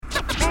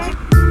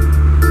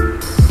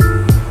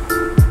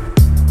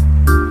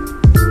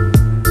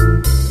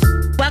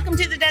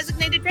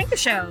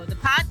Show, the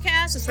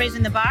podcast that's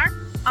raising the bar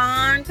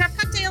on craft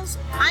cocktails.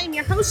 I am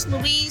your host,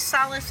 Louise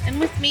Salas, and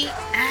with me,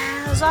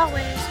 as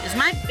always, is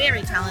my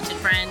very talented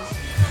friend.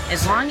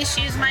 As long as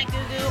she is my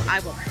goo-goo,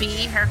 I will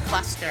be her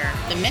cluster,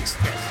 the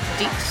mixtress,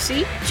 Deep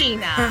Sea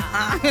Gina.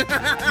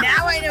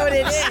 Now I know what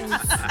it is.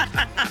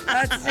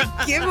 That's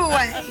a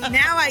giveaway.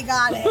 Now I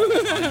got it.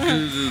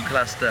 Goo-goo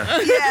cluster.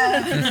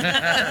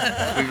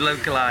 Yeah. We've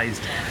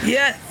localized.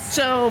 Yes.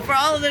 So for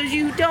all of those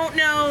you who don't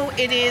know,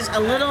 it is a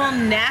little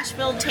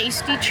Nashville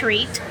tasty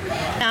treat.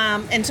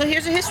 And so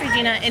here's a history,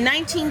 Gina. In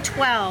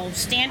 1912,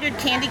 Standard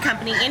Candy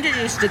Company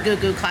introduced the Goo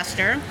Goo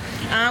Cluster,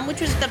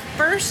 which was the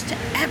first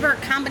ever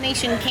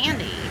combination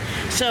candy.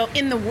 So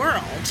in the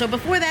world. So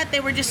before that,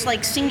 they were just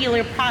like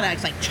singular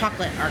products like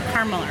chocolate or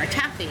caramel or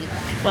taffy.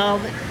 Well,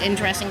 the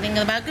interesting thing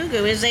about Goo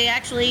Goo is they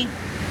actually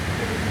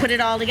put it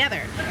all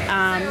together.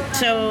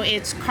 So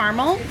it's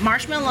caramel,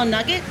 marshmallow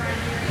nugget,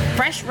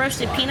 fresh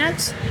roasted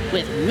peanuts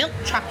with milk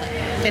chocolate,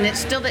 and it's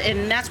still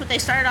and that's what they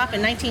started off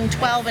in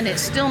 1912, and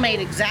it's still made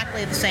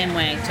exactly the same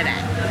way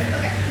today.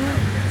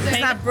 It's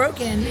not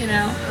broken, you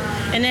know.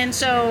 And then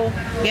so,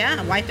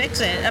 yeah, why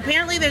fix it?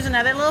 Apparently there's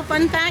another little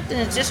fun fact, and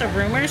it's just a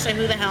rumor, so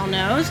who the hell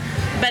knows?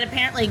 But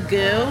apparently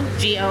GOO,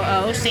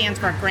 G-O-O, stands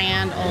for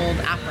Grand Ole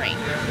Opry.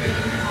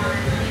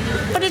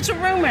 But it's a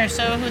rumor,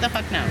 so who the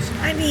fuck knows?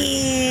 I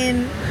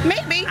mean,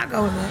 maybe. I'll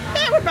go with it.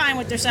 Yeah, we're buying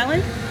what they're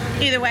selling.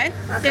 Either way,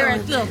 they're a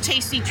little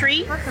tasty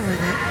treat. I'll go with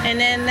it. And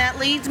then that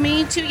leads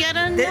me to yet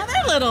another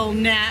little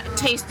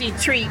tasty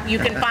treat you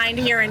can find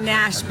here in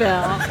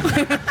Nashville.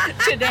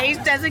 Today's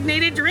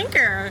designated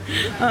drinker.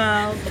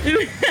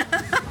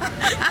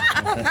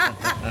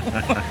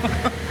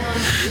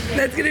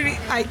 That's gonna be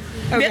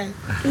okay.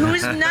 Who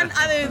is none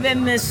other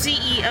than the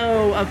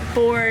CEO of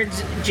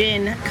FORDS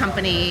Gin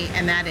Company,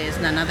 and that is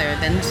none other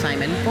than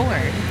Simon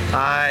Ford.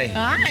 Hi.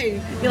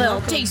 Hi, you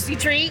little tasty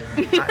treat.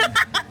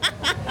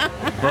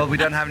 Well, we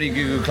don't have any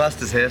Goo Goo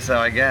clusters here, so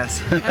I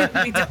guess.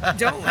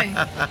 Don't we?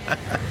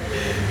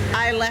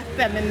 I left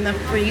them in the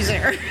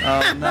freezer.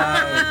 Oh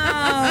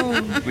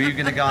no. Were you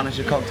going to garnish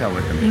a cocktail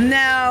with them?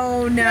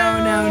 No,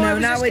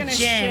 not with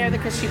gin.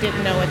 Because she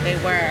didn't know what they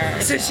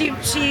were.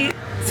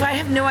 So I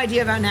have no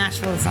idea about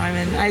Nashville,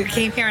 Simon. I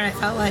came here and I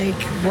felt like,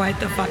 what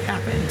the fuck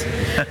happened?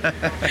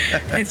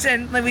 And so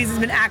Louise has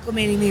been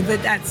acclimating me,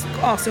 but that's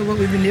also what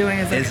we've been doing.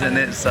 Isn't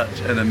it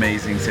such an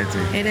amazing city?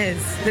 It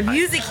is. The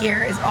music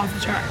here is off the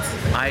charts.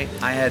 I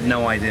had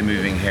no idea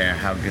moving here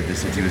how good the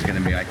city was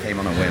going to be. I came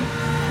on a whim.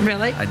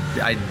 Really?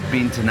 I'd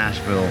been to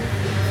Nashville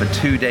for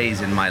 2 days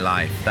in my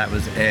life. That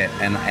was it,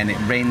 and it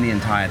rained the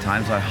entire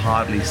time, so I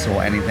hardly saw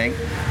anything.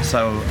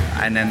 So,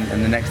 and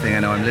the next thing I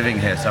know, I'm living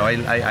here. So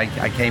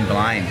I came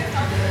blind,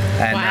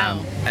 and wow.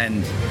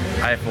 And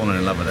I have fallen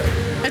in love with it.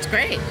 That's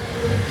great.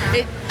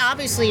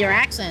 Obviously your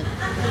accent.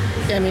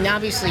 I mean,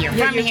 obviously you're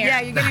from here.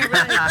 Yeah, you're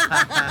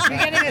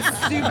getting a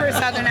super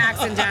southern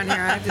accent down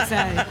here, I have to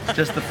say.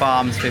 Just the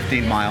farms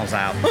 15 miles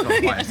out. It's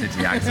not quite a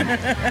city accent.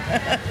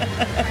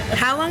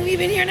 How long have you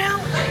been here now?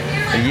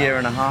 A year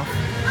and a half.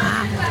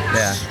 Wow.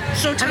 Yeah.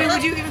 So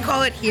would you even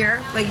call it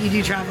here? Like, you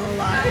do travel a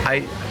lot.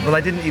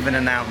 I didn't even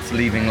announce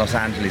leaving Los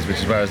Angeles, which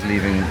is where I was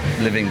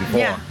living before.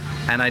 Yeah.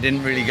 And I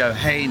didn't really go,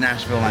 hey,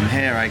 Nashville, I'm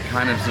here. I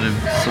kind of sort of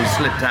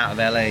slipped out of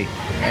LA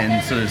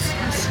and sort of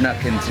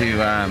snuck into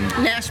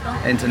Nashville.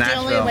 The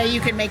only way you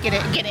could make it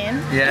get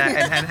in.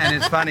 Yeah, and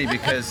it's funny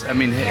because, I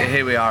mean,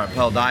 here we are at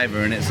Pearl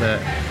Diver, and it's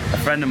a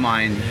friend of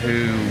mine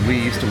who we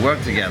used to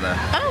work together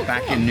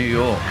back in New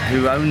York,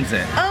 who owns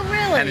it. Oh,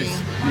 really? And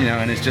it's,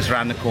 and it's just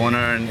around the corner,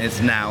 and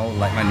it's now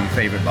like my new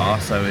favorite bar,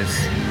 so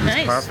it's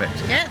nice.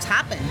 Perfect. Yeah, it's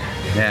hopping.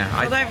 Yeah.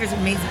 Pearl Diver is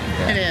amazing.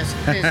 It is.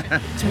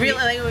 It's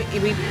really, like,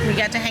 we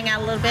got to hang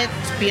out a little bit.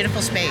 It's a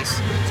beautiful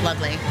space. It's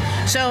lovely.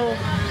 So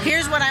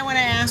here's what I want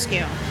to ask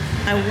you.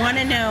 I want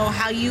to know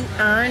how you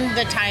earned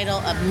the title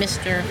of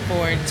Mr.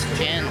 Ford's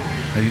Gin.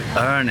 You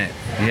earn it.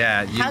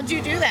 Yeah. How'd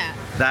you do that?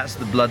 That's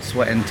the blood,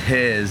 sweat, and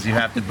tears you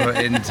have to put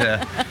into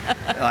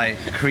like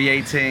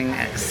creating,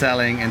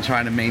 selling, and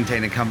trying to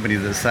maintain a company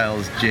that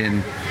sells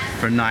gin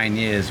for 9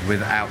 years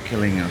without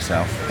killing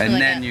yourself, and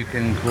like then you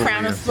can call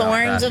crown of yourself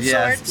thorns that. of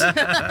Yes. sorts.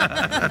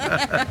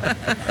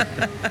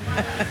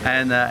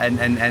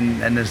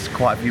 and there's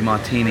quite a few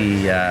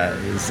martini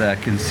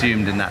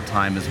consumed in that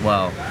time as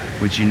well,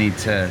 which you need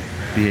to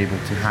be able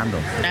to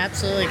handle.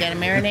 Absolutely, got to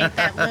marinate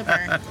that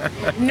liver.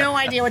 No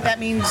idea what that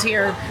means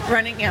here,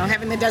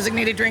 having the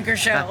designated drinker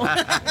show.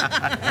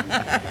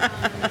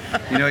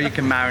 You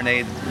can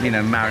marinate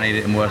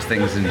it in worse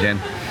things than gin.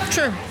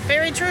 True,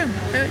 very true,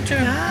 very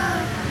true.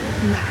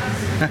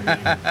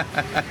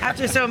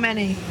 After so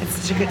many, it's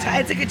such a good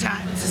time. It's a good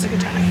time. It's just a good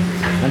time.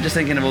 I'm just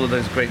thinking of all of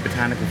those great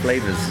botanical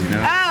flavors,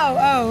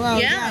 Oh,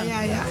 Yeah.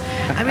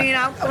 yeah. I mean,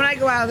 when I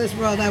go out of this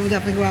world, I will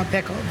definitely go out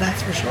pickled,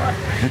 that's for sure.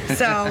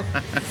 So,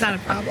 it's not a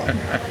problem.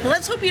 Well,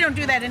 let's hope you don't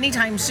do that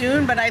anytime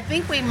soon, but I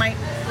think we might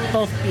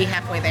both be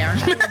halfway there.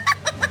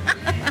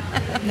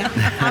 No,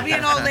 I'll be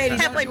an old lady.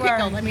 Halfway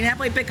pickled.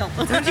 Halfway pickled.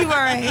 Don't you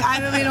worry.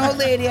 I'm an old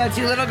lady. I have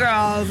 2 little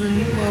girls,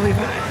 and we'll be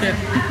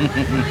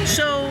fine.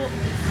 So,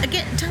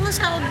 again, tell us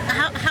how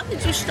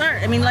did you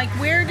start? I mean, like,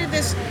 where did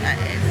this?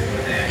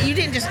 You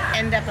didn't just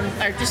end up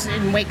or just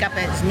didn't wake up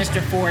as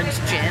Mr. Ford's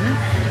Gin.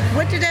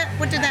 What did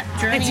that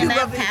journey? I do and that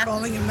love that you're path?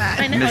 calling him that.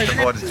 I know.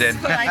 Mr. Ford's Gin.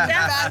 Like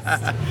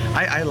that.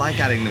 I like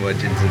adding the word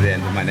gin to the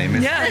end of my name.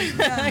 It's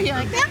Yeah. You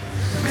like that?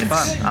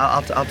 fun.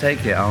 I'll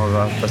take it.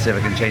 I'll see if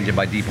I can change it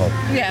by default.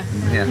 Yeah.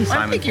 Yeah, I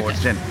Simon think you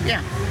Ford's could- Gin.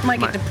 Yeah. Might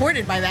get My-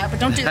 deported by that, but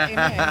don't do that.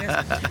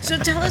 Anyway. So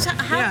tell us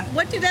Yeah.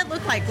 what did that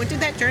look like? What did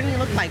that journey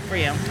look like for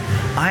you?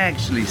 I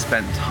actually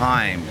spent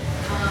time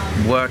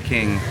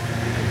working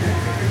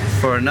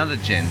for another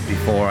gin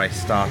before I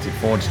started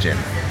FORDS Gin.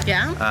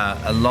 Yeah.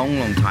 A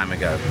long time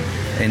ago,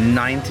 in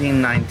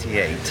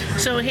 1998.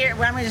 So here,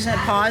 well, I'm just gonna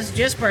pause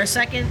just for a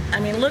second. I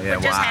mean, look Yeah,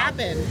 what just wow.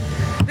 happened.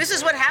 This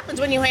is what happens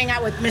when you hang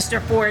out with Mr.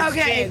 Ford's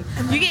Okay.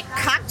 Gin. You get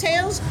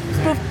cocktails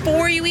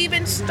before you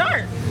even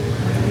start.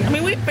 I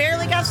mean, we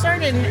barely got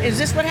started. Is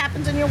this what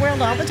happens in your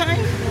world all the time?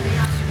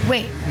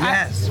 Wait.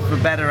 Yes, for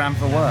better and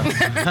for worse.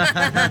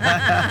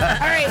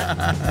 All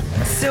right.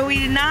 So we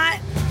did not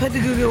put the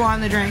goo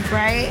on the drink,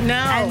 right? No.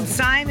 And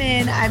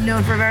Simon, I've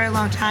known for a very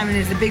long time and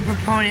is a big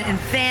proponent and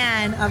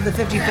fan of the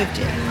 50/50.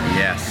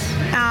 Yes.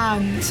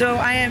 So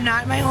I am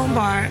not in my home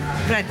bar,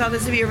 but I thought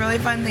this would be a really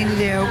fun thing to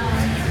do.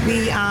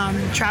 We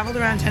traveled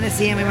around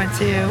Tennessee and we went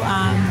to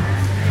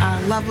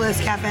Loveless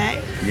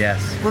Cafe.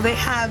 Yes. Well, they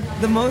have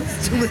the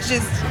most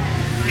delicious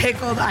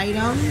pickled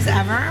items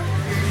ever.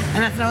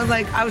 And that's when I was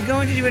like, I was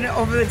going to do an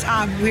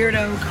over-the-top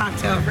weirdo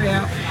cocktail for you.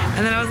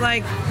 And then I was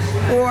like,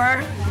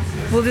 or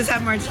we'll just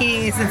have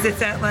martinis since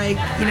it's at like,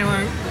 you know,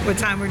 what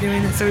time we're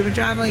doing this. So we've been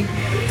traveling.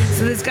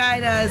 So this guy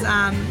does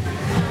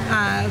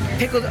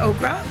pickled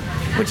okra,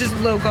 which is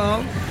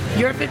local.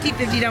 Your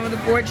 50/50 done with a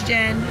FORDS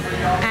Gin,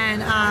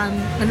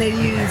 and they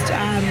used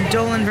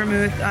Dolan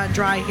Vermouth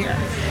dry here.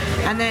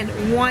 And then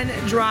one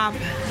drop,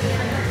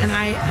 and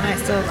I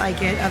still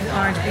like it, of the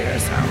orange bitter.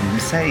 So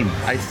Same.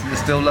 I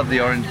still love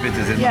the orange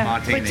bitters in the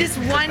martini. but just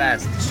It's the one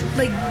best.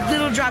 like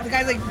little drop. The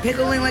guy's like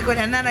pickling liquid,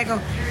 and then I go,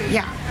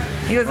 yeah.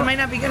 He goes, it might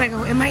not be good. I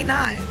go, it might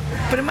not,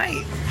 but it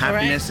might.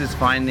 Happiness is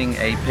finding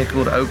a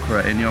pickled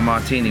okra in your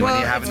martini when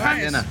you're having it's from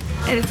dinner.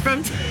 And it's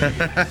from,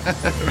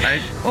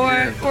 Right?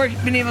 Yeah. or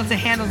being able to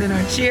handle dinner.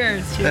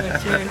 Cheers,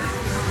 cheers, cheers.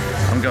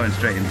 I'm going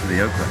straight into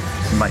the okra.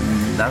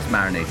 That's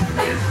marinated.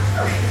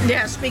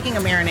 Yeah. Speaking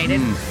of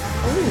marinated.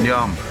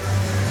 Yum.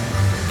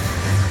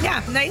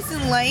 Yeah, nice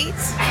and light.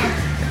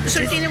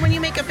 So Gina, when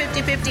you make a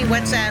 50/50,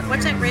 what's that?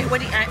 What's that rate?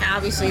 What do you,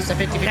 obviously it's a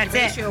 50/50 That's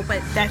ratio, it.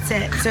 but That's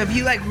it. So if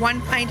you like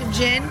 1 pint of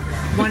gin,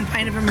 1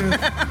 pint of vermouth,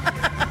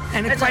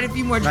 and quite a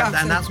few more drops.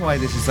 And that's why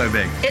this is so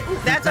big.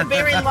 that's a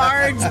very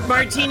large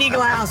martini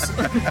glass.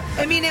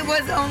 I mean, it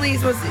was only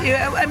supposed to.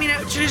 I mean,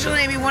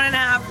 traditionally, maybe 1.5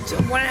 ounces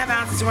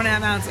to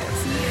 1.5 ounces.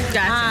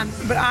 Gotcha.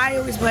 But I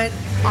always put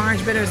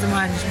orange bitters in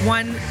mine, just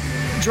one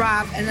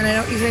drop, and then I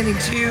don't use anything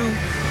too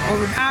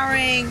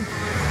overpowering.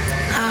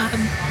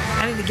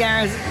 I think the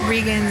Garrett's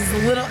Regan's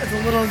it's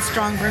a little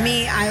strong for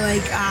me. I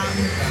like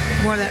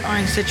more of that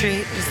orange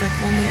citrate, just like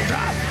one little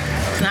drop.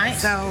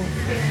 Nice. So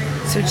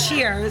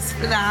cheers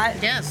for that.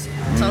 Yes.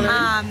 So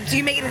So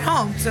you make it at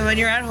home. So when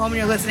you're at home and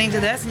you're listening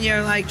to this and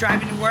you're like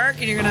driving to work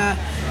and you're gonna,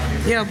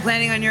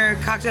 planning on your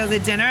cocktails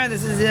at dinner,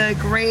 this is a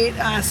great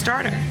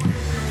starter.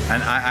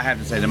 And I have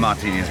to say the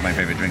martini is my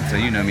favorite drink, so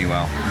you know me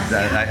well.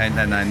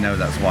 And I know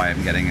that's why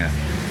I'm getting a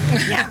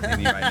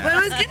martini right But I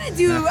now. was gonna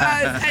do,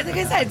 like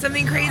I said,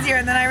 something crazier,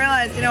 and then I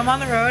realized, I'm on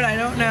the road. I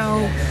don't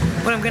know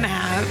what I'm gonna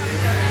have.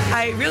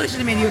 I really should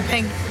have made you a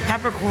pink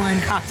peppercorn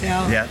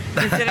cocktail. Yeah.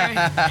 Considering.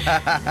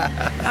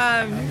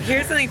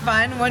 Here's something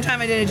fun. One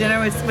time I did a dinner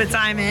with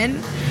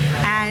Simon,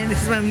 and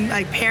this is when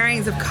like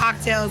pairings of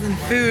cocktails and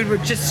food were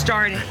just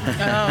starting.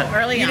 Oh,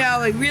 early on.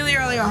 Like really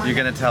early on. You're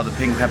going to tell the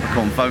pink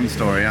peppercorn foam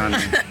story, aren't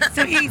you?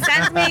 So he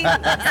sends me.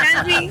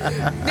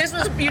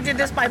 You did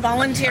this by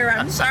volunteer.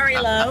 I'm sorry,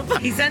 love.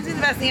 He sends me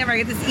the best thing ever. I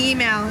get this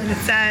email, and it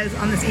says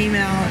on this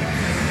email,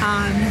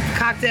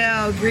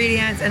 cocktail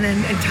ingredients, and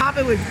then top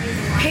it with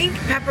pink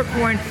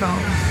peppercorn foam.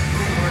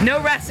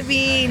 No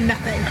recipe,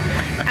 nothing.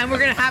 And we're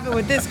gonna have it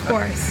with this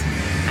course.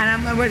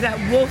 And I was at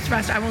Wolf's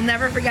Restaurant. I will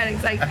never forget it.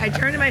 It's like I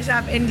turned to my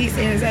shop in DC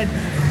and I said,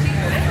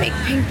 "How do I make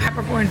pink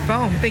peppercorn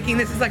foam?" Thinking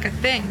this is like a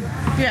thing.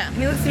 Yeah. And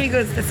he looks at me and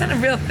goes, "That's not a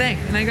real thing."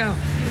 And I go,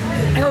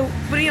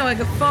 "But like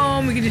a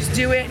foam, we can just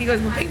do it." And he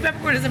goes, "Well, pink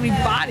peppercorn doesn't have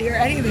any body or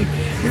anything."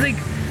 He's like,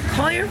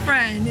 "Call your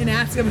friend and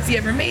ask him if he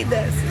ever made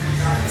this."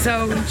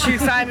 So, true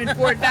Simon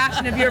Ford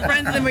fashion, if you're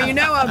friends with him or you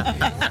know him,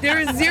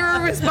 there was zero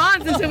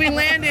response until we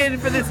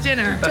landed for this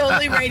dinner.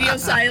 Totally radio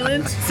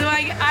silent. So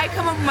I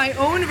come up with my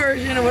own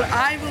version of what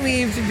I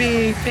believe to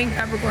be pink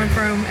peppercorn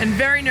foam, and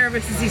very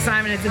nervous to see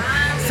Simon. I said,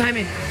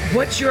 "Simon,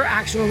 what's your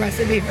actual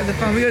recipe for the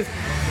foam?" He goes,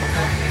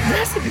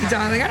 "Recipe,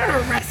 darling? I don't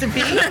have a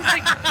recipe." He's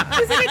like,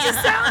 "It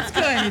just sounds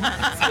good."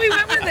 So we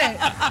went with it.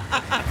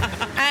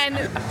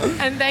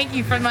 And thank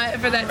you for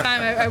that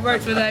time. I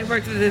worked with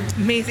an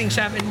amazing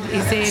chef in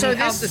DC, So and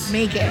he helped this us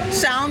make it.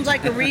 sounds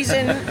like a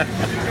reason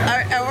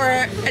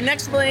or an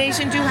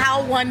explanation to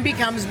how one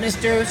becomes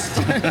Mr.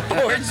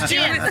 Ford's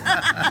Gin.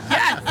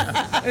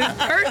 Yes. It's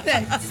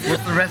perfect.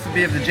 What's the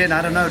recipe of the gin?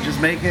 I don't know. Just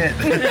make it.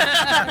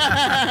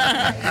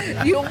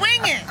 You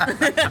wing it.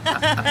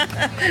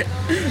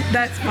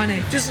 That's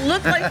funny. Just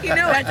look like you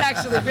know it. That's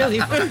actually really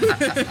funny.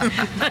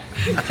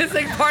 It's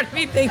like part of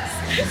me thinks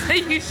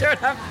that you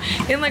showed up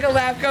in like a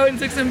lab coat and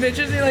took some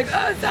pictures and you're like,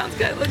 oh, it sounds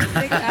good. Let's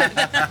take that.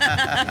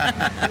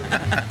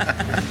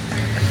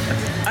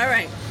 All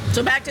right.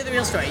 So back to the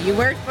real story. You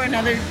worked for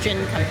another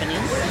gin company.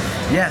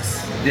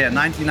 Yes. Yeah.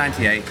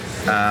 1998.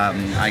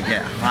 I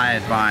get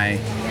hired by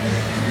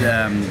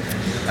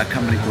a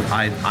company called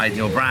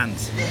Ideal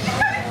Brands.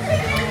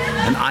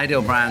 And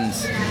Ideal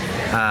Brands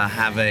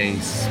have a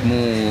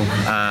small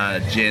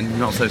gin,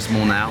 not so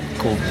small now,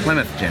 called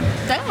Plymouth Gin.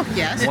 Oh,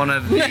 yes. One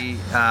of the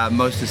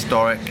most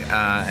historic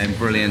and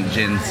brilliant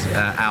gins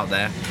out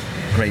there.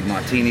 Great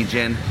martini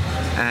gin.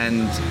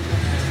 And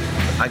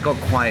I got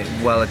quite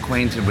well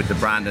acquainted with the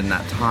brand in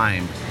that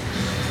time.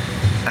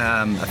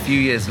 A few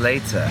years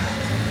later,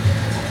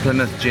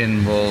 Plymouth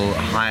Gin will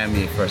hire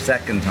me for a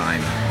second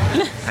time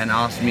and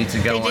ask me to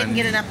go They didn't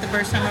get it up the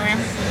first time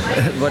around?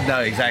 Well,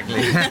 no,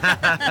 exactly.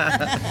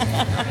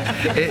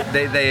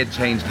 They had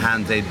changed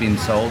hands, they'd been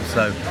sold,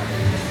 so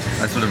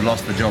I sort of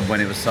lost the job when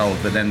it was sold,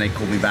 but then they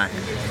called me back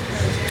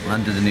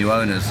under the new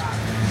owners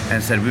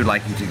and said, we would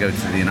like you to go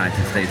to the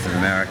United States of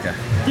America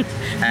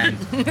and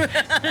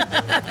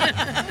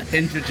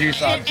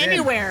introduce our gin.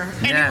 Anywhere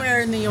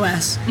in the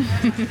US.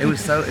 It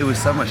was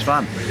so much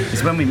fun.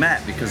 It's when we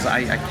met because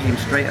I came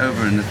straight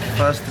over, and the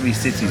first 3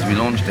 cities we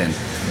launched in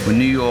were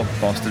New York,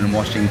 Boston, and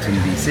Washington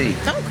DC.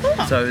 Oh,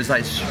 cool. So it was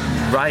like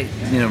right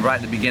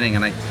at the beginning,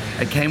 and I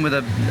came with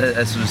a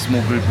sort of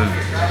small group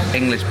of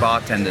English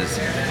bartenders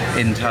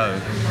in tow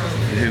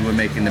who were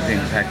making the pink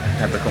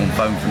peppercorn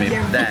foam for me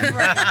then.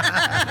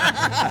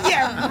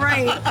 Yeah,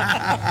 right.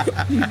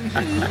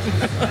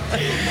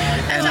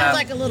 That sounds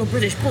like a little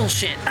British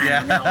bullshit.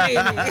 Yeah.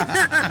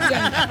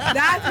 Yeah,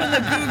 that's when the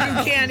goo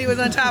goo candy was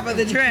on top of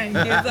the drink.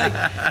 He was like,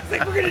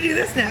 we're gonna do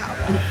this now.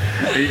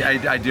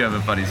 I do have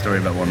a funny story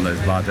about one of those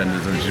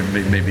bartenders,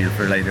 which maybe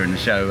for later in the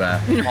show.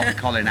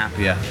 Colin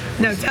Appiah.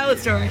 No, tell the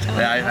story.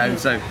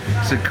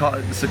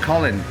 So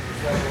Colin,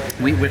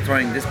 we're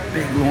throwing this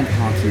big launch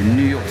party in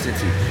New York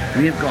City.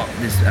 We have got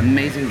this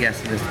amazing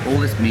guest list, all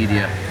this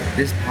media.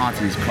 This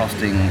party is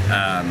costing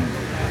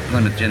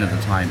Plymouth Gin at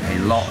the time a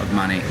lot of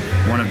money.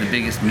 One of the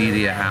biggest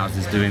media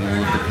houses doing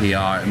all of the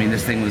PR. I mean,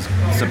 this thing was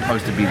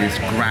supposed to be this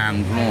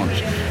grand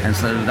launch, and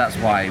so that's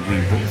why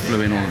we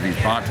flew in all of these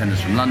bartenders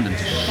from London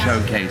to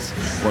showcase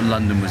what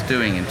London was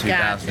doing in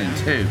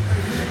 2002.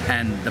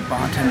 And the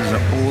bartenders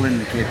are all in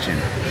the kitchen,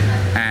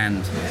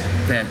 and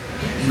they're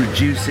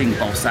reducing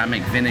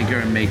balsamic vinegar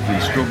and making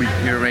strawberry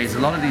purees. A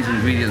lot of these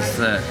ingredients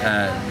that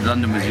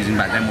London was using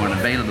back then weren't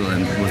available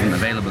and wasn't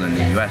available in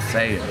the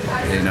USA,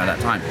 that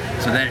time.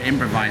 So they're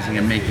improvising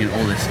and making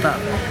all this stuff,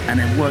 and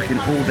they're working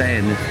all day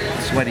in this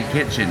sweaty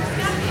kitchen.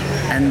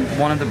 And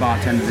one of the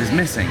bartenders is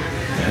missing,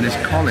 and it's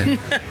Colin.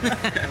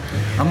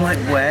 I'm like,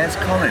 where's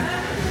Colin?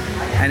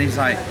 And he's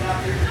like,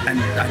 and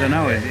I don't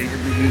know,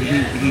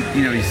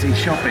 he's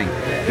shopping.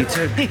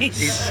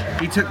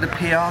 He took the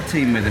PR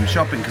team with him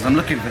shopping, because I'm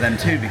looking for them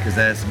too, because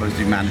they're supposed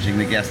to be managing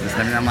the guest list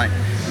and everything. I'm like,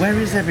 where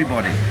is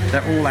everybody?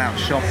 They're all out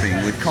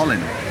shopping with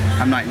Colin.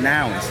 I'm like,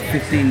 now it's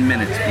 15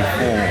 minutes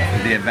before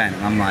the event.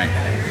 And I'm like,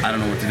 I don't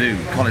know what to do.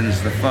 Colin's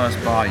the first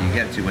bar you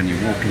get to when you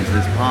walk into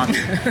this party.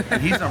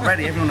 And he's not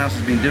ready. Everyone else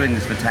has been doing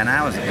this for 10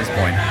 hours at this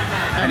point.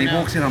 And he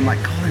walks in, I'm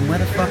like, Colin, where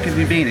the fuck have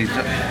you been? He's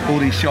got all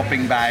these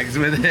shopping bags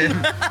with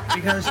him.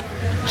 He goes,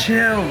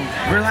 chill,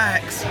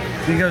 relax.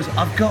 He goes,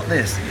 I've got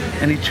this.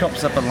 And he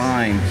chops up a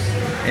lime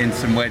in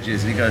some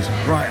wedges. And he goes,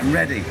 right, I'm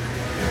ready.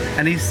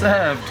 And he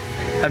served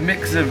a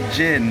mix of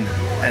gin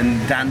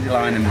and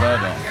dandelion and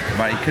burdock.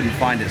 Right, he couldn't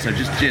find it, so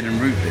just gin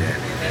and root beer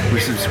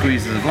with some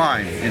squeezes of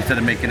lime instead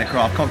of making a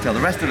craft cocktail.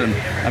 The rest of them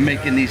are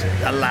making these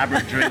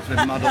elaborate drinks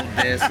with muddled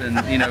this and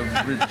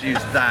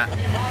reduced that.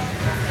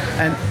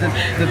 And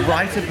the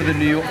writer for the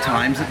New York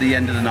Times at the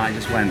end of the night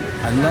just went,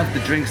 I love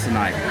the drinks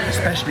tonight,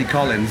 especially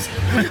Colin's.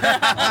 Oh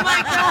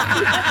my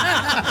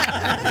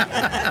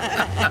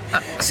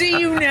God. See,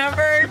 you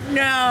never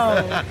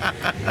know.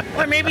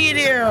 Or maybe you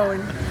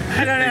do.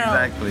 I don't know.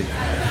 Exactly.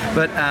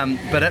 But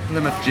at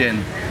Plymouth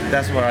Gin,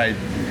 that's where I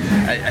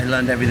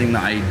learned everything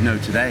that I know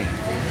today.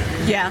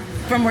 Yeah,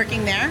 from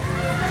working there?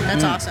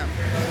 That's awesome.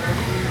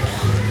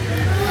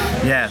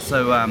 Yeah,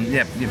 so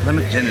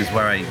Plymouth Gin is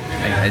where I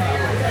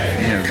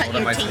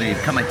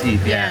cut my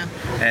teeth. Yeah.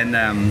 And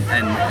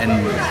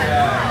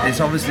it's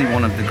obviously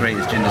one of the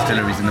greatest gin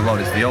distilleries in the world.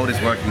 It's the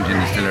oldest working gin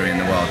distillery in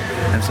the world.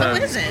 And so, oh,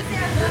 is it?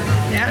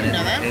 Yeah, I didn't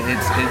know that.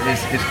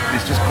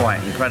 It's just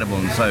quite incredible.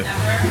 And so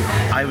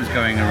I was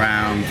going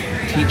around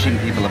teaching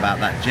people about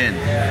that gin.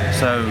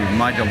 So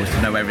my job was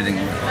to know everything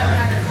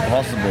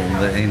possible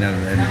that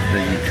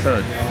that you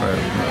could for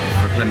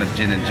Plymouth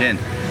Gin and gin.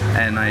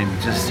 and I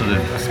just sort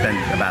of spent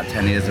about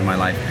 10 years of my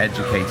life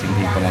educating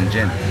people on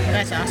gin.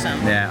 That's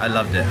awesome. Yeah, I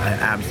loved it. I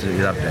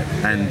absolutely loved it.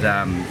 And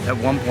at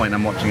one point,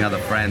 I'm watching other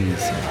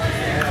friends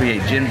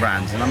create gin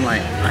brands, and I'm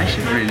like, I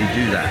should really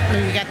do that.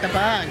 You got the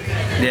bug.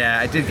 Yeah,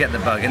 I did get the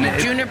bug. And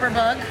Juniper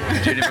bug.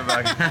 Juniper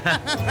bug.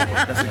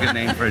 That's a good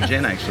name for a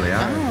gin, actually.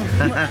 Huh?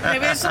 Oh,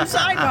 maybe it's some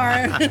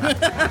sidebar.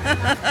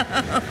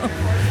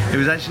 It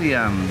was actually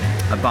a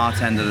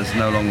bartender that's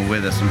no longer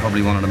with us, and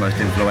probably one of the most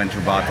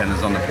influential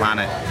bartenders on the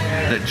planet,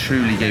 that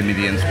truly gave me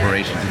the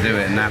inspiration to do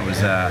it. And that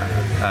was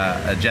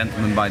a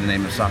gentleman by the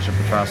name of Sasha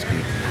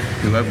Petrosky,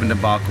 who opened a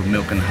bar called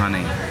Milk and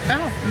Honey,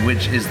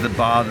 which is the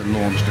bar that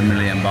launched a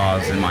million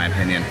bars, in my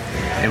opinion.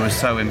 It was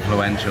so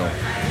influential.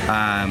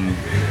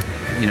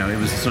 You know, it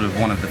was sort of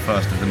one of the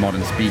first of the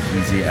modern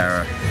speakeasy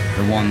era,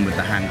 the one with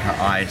the hand-cut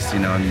ice, you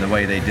know, and the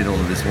way they did all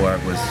of this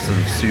work was sort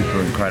of super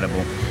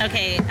incredible.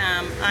 Okay,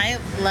 I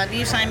love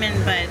you, Simon,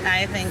 but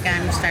I think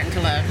I'm starting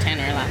to love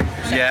Tanner a lot more.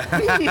 So. Yeah.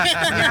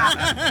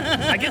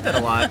 I get that a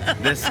lot.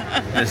 This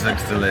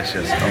looks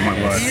delicious. Oh my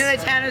word. Do you know that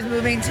Tanner's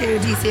moving to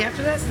DC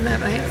after this? Isn't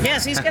that right?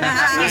 Yes, he's gonna.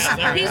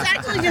 He's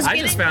actually just. I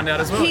just found out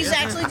as well. He's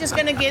actually just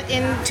gonna get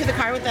into the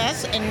car with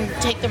us and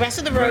take the rest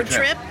of the road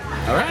trip.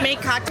 All right.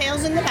 Make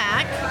cocktails in the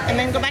back, and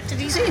then go back to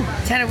DC.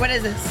 Tanner, what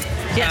is this?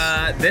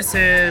 Yes. This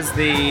is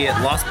the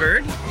Lost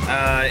Bird.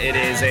 It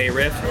is a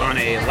riff on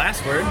a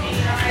last word.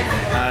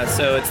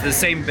 So it's the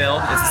same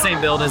build. It's the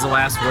same build as the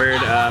last word,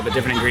 but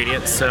different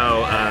ingredients.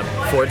 So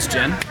FORDS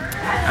gin,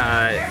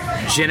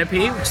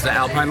 Genepi, which is the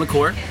Alpine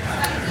liqueur,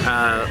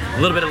 a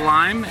little bit of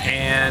lime,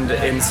 and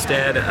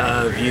instead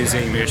of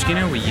using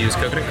maraschino, we use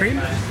coconut cream.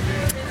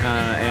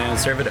 And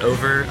serve it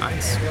over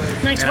ice.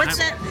 Nice. And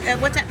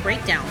What's that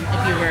breakdown?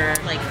 If you were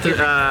like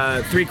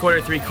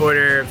 3/4,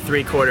 3/4,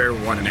 3/4,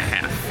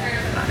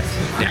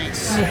 1.5.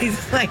 nice.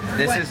 He's like,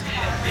 This what? is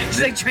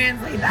She's like,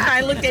 translate that.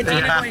 I looked at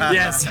Dina going,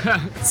 Yes.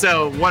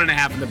 So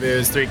 1.5 on the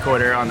booze,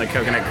 3/4 on the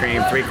coconut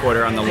cream,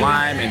 3/4 on the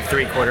lime, and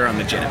 3/4 on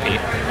the Genepi.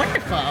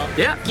 wonderful.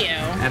 Yeah. Thank you.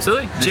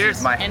 Absolutely. this Cheers.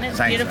 is my, And it's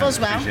thanks, beautiful as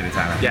well. Appreciate it,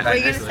 Tanner. Yeah. What are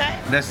you This- going to say?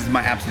 This is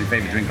my absolute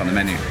favorite drink on the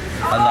menu.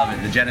 I love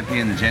it. The Genepi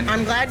and the gin.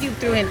 I'm glad you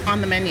threw it on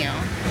the menu.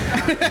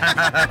 Off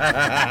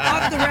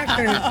the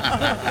record.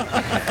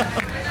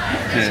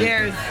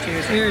 Cheers.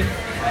 Cheers. Cheers.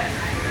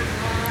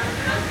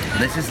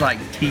 This is like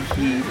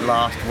tiki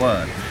last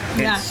word.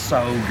 It's Yeah.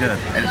 so good.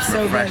 And it's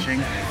So good.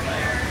 refreshing.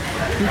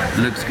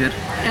 Looks good.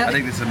 Yeah. I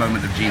think this is a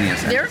moment of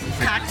genius. Their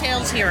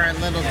cocktails here are a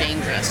little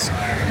dangerous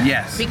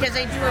Yes. because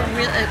they do a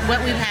real.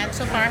 What we've had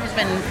so far has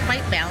been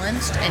quite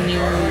balanced, and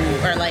you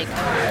are like,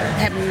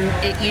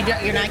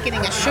 you're not getting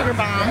a sugar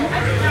bomb,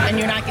 and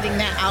you're not getting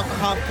that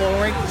alcohol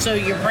forward. So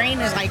your brain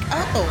is like,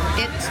 oh,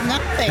 it's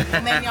nothing,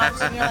 and then all of a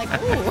sudden you're like,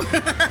 ooh.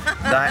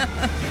 That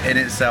in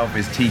itself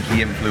is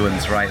tiki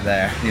influence right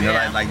there. You know,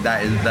 Yeah. like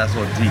that's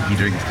what tiki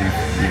drinks do.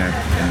 You know,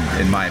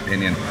 in my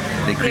opinion,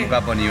 they creep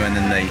up on you and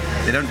then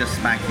they don't just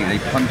smack you, they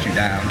punch you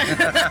down.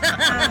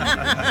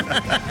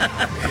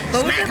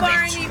 What was the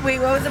bar?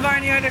 What was the bar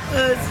in New York that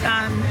closed?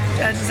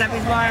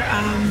 Giuseppe's bar.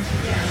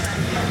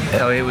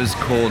 Oh, it was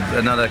called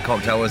another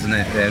cocktail, wasn't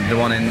it? The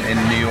one in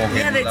New York.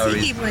 Yeah, in the Lower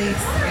tiki East-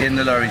 place. in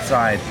the Lower East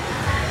Side.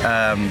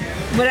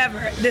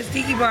 Whatever. This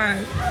tiki bar.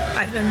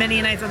 I spent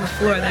many nights on the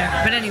floor there.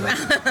 But anyway,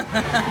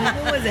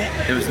 what was it?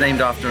 It was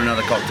named after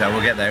another cocktail.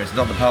 We'll get there. It's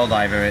not the Pearl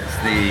Diver. It's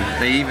the.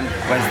 They even.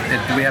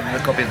 Do we have a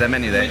copy of their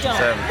menu there? We don't.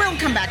 So, We'll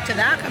come back to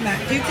that. Come back.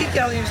 You keep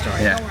telling your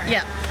story. Yeah. Don't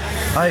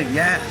worry.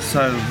 Yeah.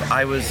 So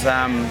I was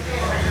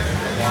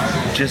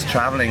just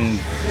traveling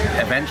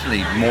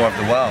eventually more of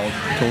the world,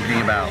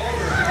 talking about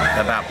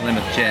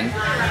Plymouth Gin,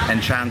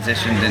 and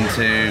transitioned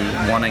into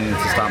wanting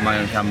to start my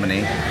own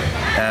company.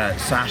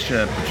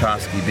 Sasha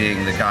Petrosky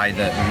being the guy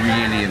that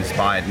really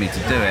inspired me to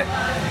do it.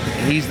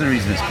 He's the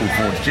reason it's called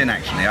FORDS Gin,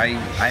 actually.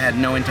 I had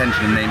no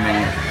intention of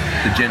naming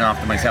the gin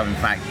after myself. In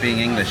fact, being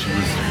English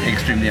was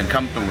extremely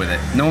uncomfortable with it.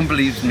 No one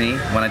believes me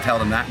when I tell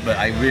them that, but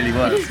I really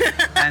was.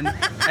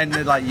 and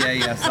they're like,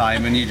 yeah,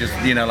 Simon, you just,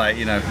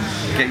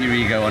 get your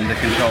ego under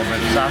control.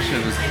 But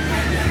Sasha was,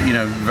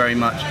 very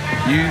much,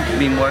 you've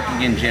been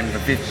working in gin for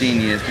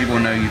 15 years, people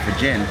know you for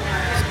gin.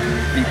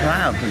 Be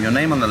proud, put your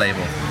name on the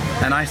label.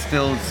 And I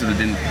still sort of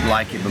didn't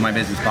like it, but my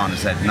business partner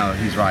said, no,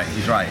 he's right,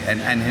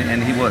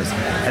 and he was.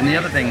 And the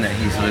other thing that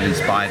he sort of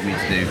inspired me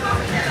to do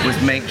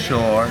was make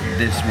sure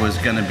this was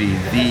going to be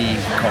the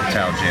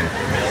cocktail gin.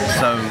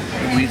 So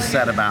we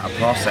set about a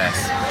process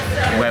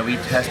where we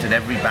tested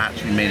every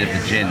batch we made of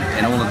the gin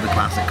in all of the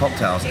classic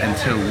cocktails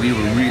until we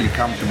were really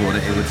comfortable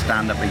that it would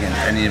stand up against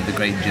any of the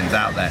great gins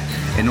out there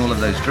in all of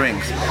those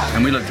drinks.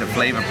 And we looked at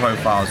flavor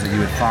profiles that you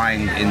would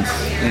find in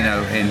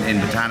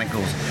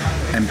botanicals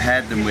and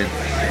paired them with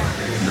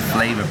the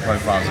flavor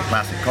profiles of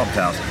classic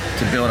cocktails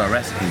to build our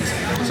recipes.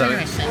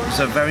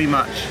 So very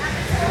much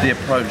the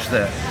approach,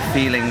 the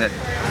feeling that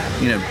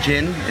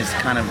gin is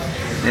kind of,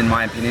 in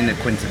my opinion, the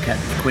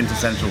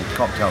quintessential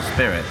cocktail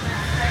spirit,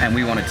 and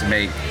we wanted to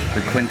make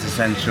the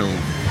quintessential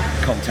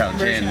cocktail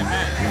gin,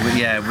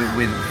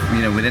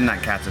 within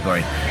that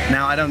category.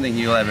 Now I don't think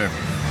you'll ever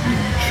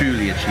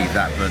truly achieve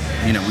that, but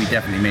you know, we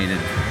definitely made it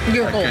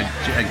Your goal.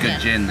 a good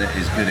gin that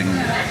is good in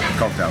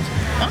cocktails,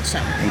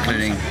 Awesome.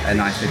 including a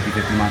nice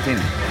 50-50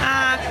 martini.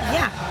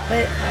 Yeah,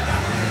 but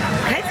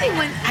I think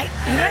what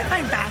I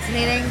find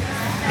fascinating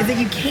is that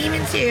you came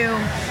into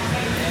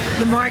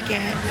the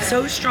market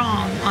so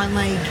strong on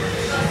like,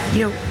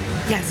 you know,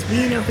 yes,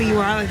 we know who you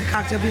are, like the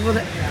cocktail people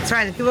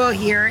the people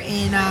here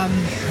in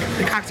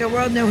the cocktail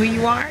world know who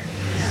you are.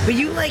 But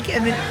you like, I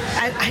mean,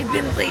 I've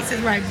been places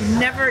where I've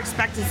never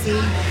expect to see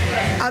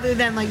other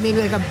than like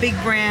maybe like a big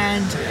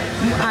brand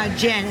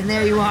gin, and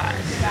there you are.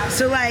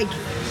 So like,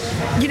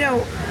 you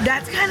know,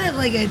 that's kind of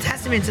like a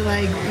testament to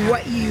like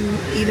what you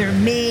either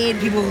made,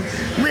 people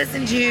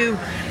listen to.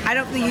 I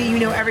don't think you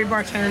know every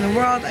bartender in the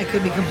world. I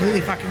could be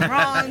completely fucking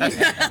wrong.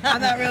 I'm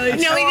not really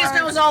sure. No, he just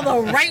knows all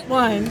the right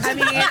ones. I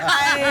mean,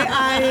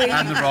 I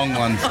And the wrong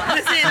ones.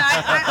 listen,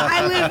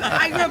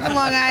 I grew up in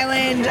Long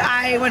Island.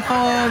 I went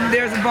home.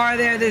 There's a bar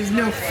there. There's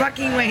no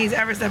fucking way he's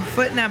ever set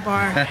foot in that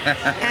bar.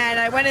 And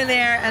I went in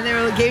there, and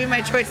they gave me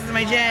my choices of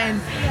my gin,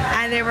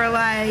 and they were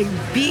like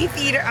beef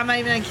eater. I'm not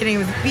even kidding. It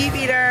was beef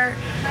eater.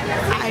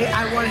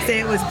 I want to say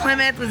it was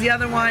Plymouth was the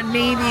other one,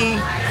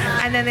 maybe.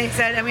 And then they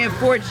said, and we have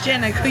FORDS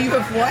gin. Like, who you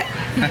have what?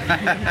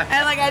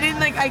 And like, I didn't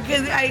like, I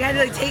had to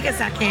like take a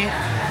second.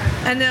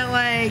 And they're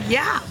like,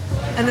 yeah.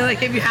 And they're like,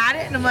 have you had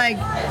it? And I'm like,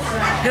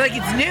 they're like,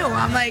 it's new.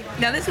 I'm like,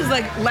 now this was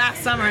like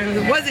last summer.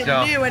 It wasn't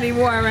new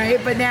anymore, right?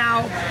 But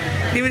now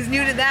it was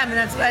new to them. And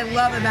that's what I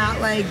love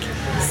about like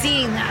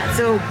seeing that.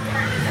 So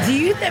do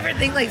you ever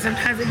think like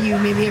sometimes that you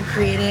maybe have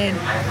created,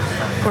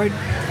 or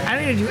I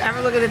don't know, do you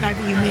ever look at the fact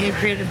that you may have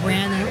created a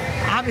brand that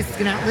obviously is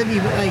going to outlive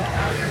you, but like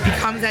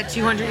becomes that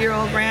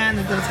 200-year-old brand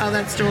that will tell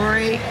that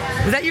story?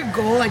 Was that your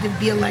goal, like to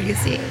be a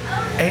legacy?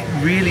 It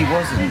really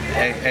wasn't,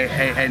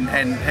 and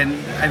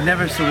I've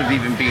never sort of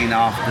even been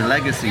after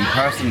legacy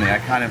personally. I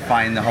kind of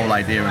find the whole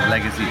idea of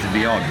legacy to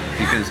be odd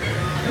because,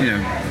 you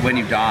know, when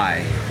you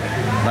die,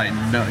 like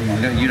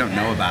you don't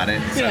know about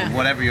it. So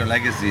whatever your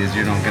legacy is,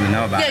 you're not going to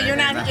know about it. Yeah, you're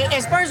not.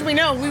 As far as we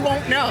know, we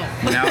won't know.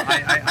 You know,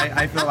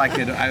 I feel like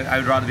I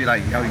would rather be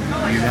like, oh,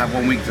 you have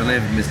 1 week to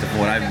live, Mr.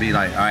 Ford. I'd be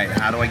like, all right,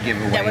 how do I give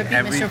away That would be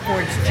Mr.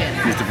 Ford's gin.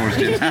 Mr. Ford's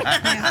gin.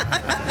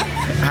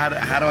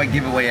 How do I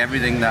give away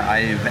everything that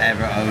I've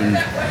ever owned,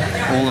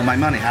 all of my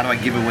money? How do I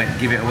give it away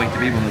to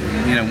people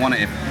that, you know, want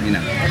it? If, you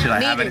know, should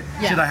I have it?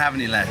 Yeah. Should I have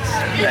any left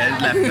at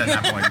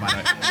that point? By the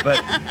way.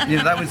 But you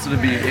know, that would sort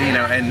of be, you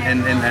know,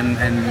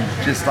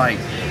 and just like,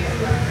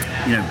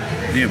 you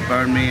know,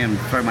 burn me and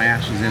throw my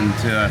ashes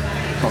into a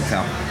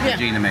cocktail.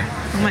 Gina me.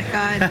 Oh my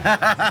God.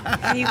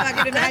 Can you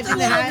fucking imagine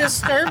that?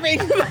 Disturbing.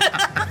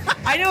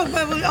 I know,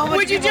 but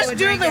Would you just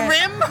do the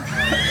rim?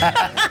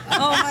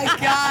 Oh my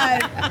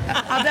God.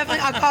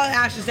 I'll call it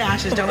ashes to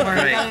ashes, don't worry.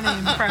 Right. I got a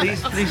name.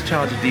 Perfect. Please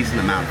charge a decent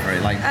amount for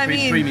it, like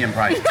premium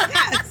price.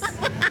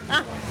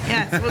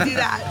 Yes, we'll do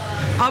that.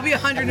 I'll be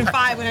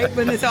 105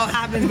 when this all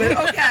happens, but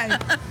okay.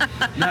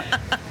 No,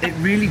 it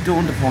really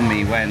dawned upon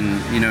me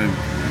when, you know,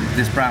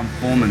 this Brown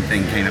Foreman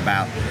thing came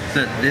about,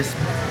 that this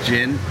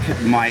gin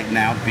might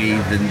now be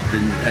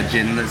a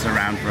gin that's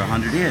around for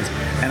 100 years.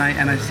 And I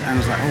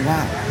was like, oh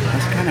wow,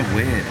 that's kind of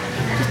weird,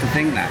 just to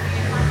think that.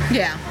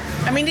 Yeah.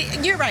 I mean,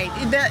 you're right.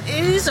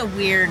 It is a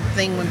weird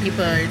thing when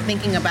people are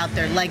thinking about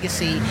their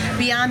legacy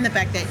beyond the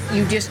fact that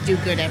you just do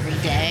good every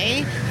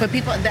day. But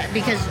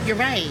because you're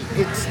right,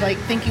 it's like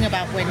thinking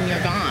about when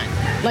you're gone.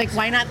 Like,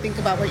 why not think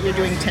about what you're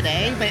doing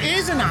today? But it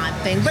is an odd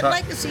thing. But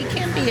legacy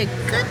can be a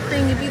good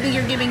thing if either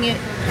you're giving it,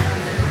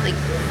 like,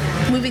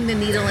 moving the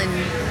needle in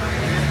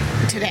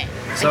today.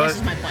 I guess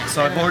is my point.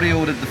 So I've already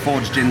ordered the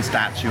FORDS gin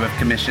statue. I've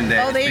commissioned it.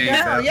 Oh, there you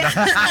go. Yeah.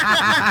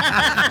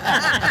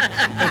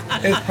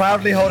 It's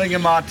proudly holding a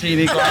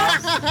martini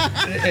glass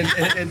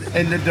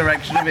in the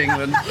direction of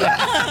England.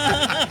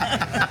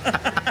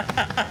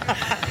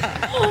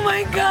 Oh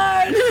my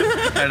God.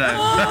 I know.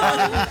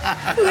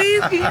 Oh,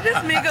 please, can you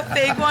just make a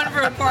fake one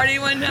for a party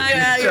one time?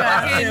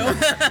 Yeah,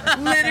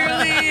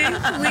 Literally,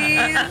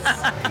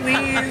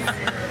 please.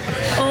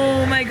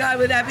 Oh my God,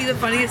 would that be the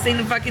funniest thing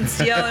to fucking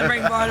steal and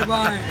bring bar to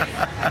bar?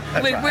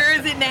 Like, where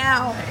is it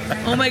now?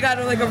 Oh my God,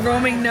 or like a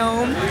roaming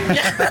gnome.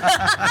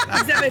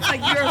 Except it's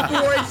like you're a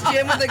FORDS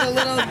gin with like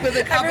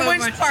a cup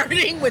Everyone's of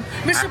partying with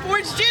Mr.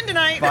 Ford's gin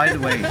tonight. By the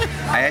way,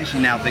 I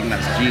actually now think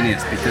that's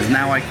genius because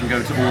now I can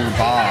go to all the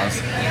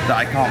bars that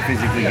I can't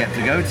physically get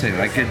to go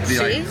to. I could be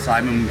like,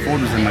 Simon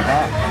Ford was in my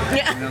bar.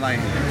 Yeah. And they're like,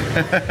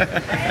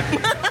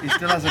 he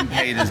still hasn't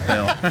paid his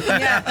bill.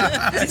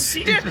 Yeah. He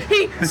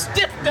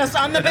stiffed us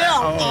on the bill.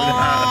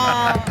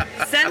 Oh.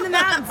 Send them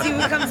out and see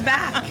what comes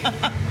back.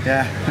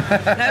 Yeah.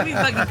 That'd be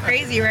fucking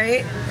crazy,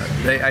 right?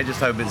 I just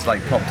hope it's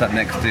like propped up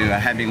next to a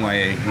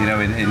Hemingway, you know,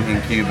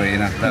 in Cuba, you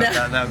know.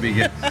 That would be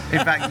good.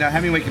 In fact, no,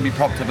 Hemingway can be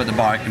propped up at the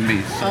bar. It can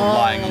be sort of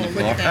lying on the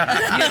floor.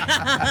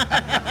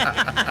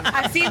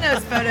 I've seen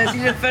those photos.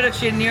 You did a photo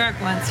shoot in New York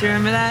once. You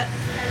remember that?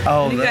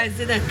 Oh, You guys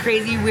did that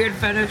crazy weird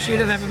photo shoot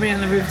of everybody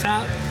on the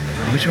rooftop.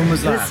 which one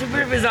was It was that?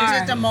 super It's bizarre.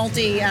 just a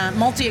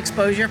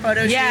multi-exposure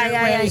photo shoot.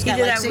 Where he's He got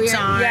did like that 6 weird-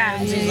 arms. yeah,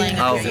 He's yeah, like,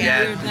 yeah. Oh It's a weird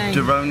yeah, thing.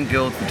 Jerome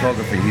Guild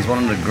Photography. He's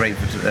one of the great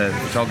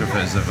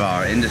photographers of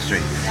our industry,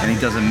 and he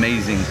does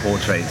amazing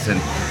portraits. And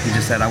he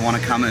just said, "I want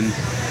to come and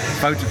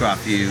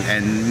photograph you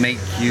and make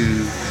you,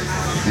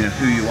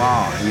 who you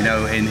are, in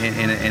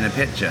a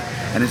picture."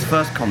 And his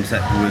first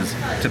concept was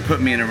to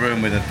put me in a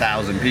room with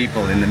 1,000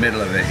 people in the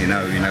middle of it,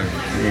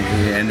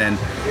 and then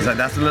he's like,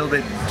 "That's a little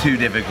bit too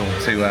difficult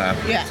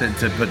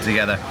to put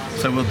together.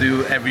 So we'll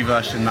do every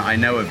version that I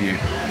know of you."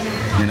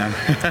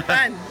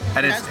 Fun.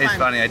 And That's it's fun.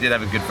 funny. I did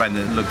have a good friend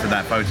that looked at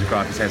that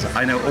photograph and says,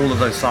 "I know all of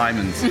those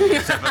Simons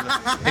except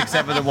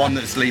for the one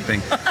that's sleeping."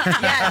 Who's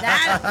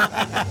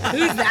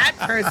that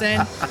person?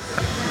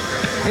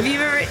 Have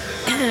you ever?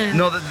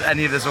 Not that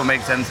any of this will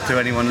make sense to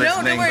anyone No,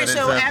 listening. don't worry. but it's,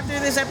 So after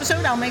this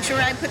episode, I'll make sure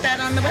I put that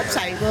on the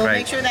website. We'll Great.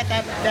 make sure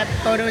that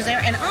photo is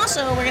there. And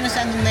also, we're going to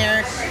send them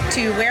there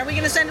to, where are we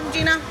going to send them,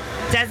 Gina?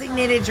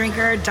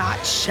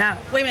 DesignatedDrinker.show.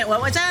 Wait a minute,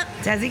 what was that?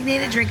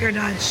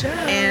 DesignatedDrinker.show.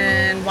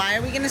 And why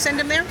are we going to send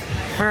them there?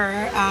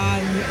 For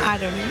I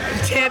don't know,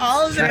 tips,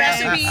 all of the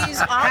tricks, recipes,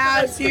 all the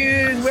how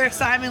to, where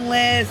Simon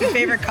lives, his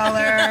favorite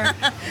color,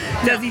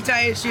 does he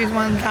tie his shoes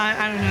one time?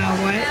 I don't know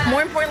what.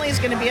 More importantly, it's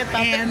going to be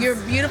about your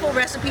beautiful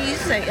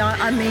recipes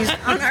on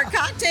our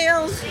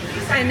cocktails,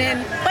 and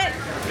then but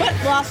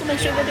we'll also make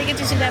sure that they get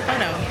to see that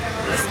photo.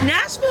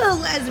 Nashville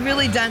has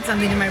really done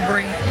something to my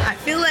brain. I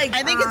feel like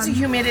I think it's the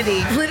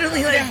humidity.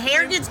 literally like The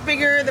hair gets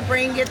bigger, the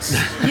brain gets.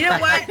 You know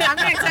what? I'm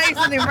gonna tell you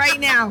something right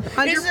now.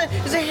 Is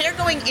the hair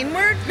going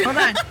inward? Hold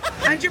on,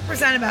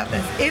 100% about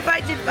this. If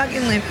I did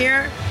fucking live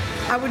here,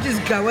 I would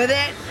just go with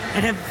it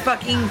and have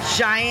fucking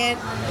giant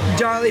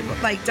Dolly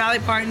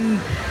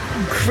Parton,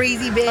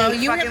 crazy big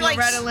fucking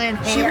Loretta Lynn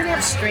hair. She would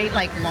have straight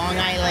like Long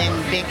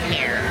Island big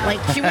hair. Like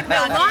she would. No,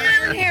 Long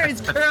Island hair is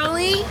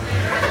curly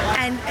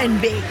and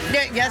big.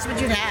 Yeah, that's what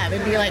you'd have.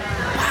 It'd be like,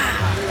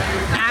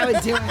 I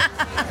would do it.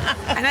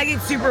 And I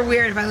get super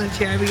weird if I lived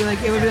here. I'd be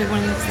like, it would be like one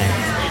of those things.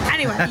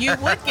 Anyway, you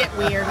would get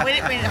weird. Wait,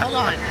 hold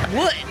on.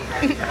 Would.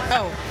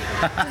 Oh,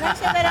 did I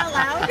say that out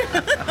loud?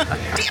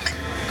 Damn it.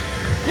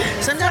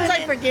 Sometimes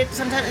I forget.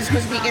 Sometimes it's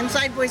supposed to be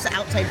inside voice,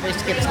 outside voice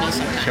skips me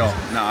sometimes. Sure.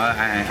 No,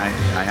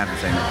 I have to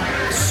say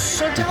that.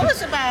 So tell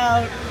us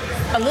about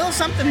a little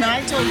something that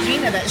I told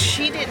Gina that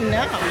she didn't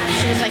know.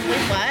 She was like, wait,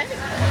 what?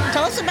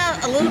 Tell us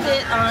about a little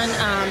bit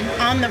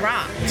on the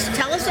rocks.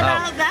 Tell us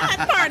about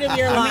that part of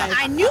your life.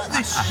 I knew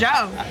the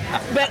show.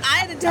 But I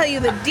had to tell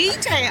you the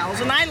details,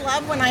 and I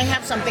love when I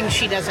have something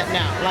she doesn't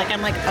know. Like,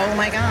 I'm like, oh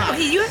my God.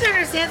 Okay, you have to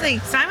understand something.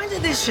 Simon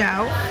did this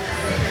show,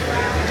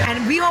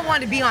 and we all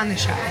wanted to be on the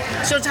show.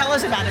 So tell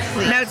us about it,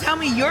 please. Now tell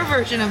me your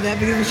version of that,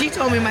 because when she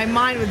told me, my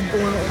mind was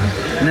blown.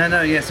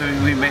 No, yeah. So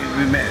we made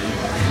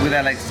with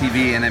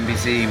LXTV and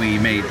NBC. We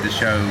made the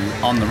show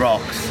On the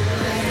Rocks,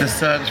 the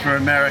search for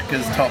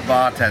America's top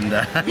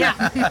bartender. Yeah.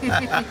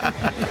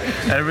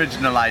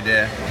 Original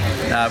idea.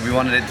 We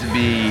wanted it to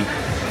be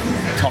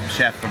Top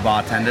Chef for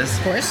bartenders.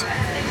 Of course.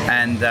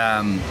 And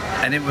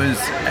it was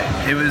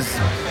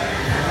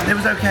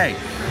okay.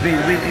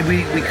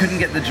 We couldn't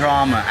get the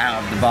drama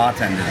out of the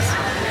bartenders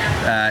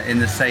in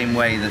the same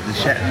way that the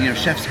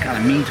chefs are kind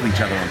of mean to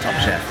each other on Top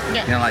Chef.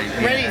 Yeah.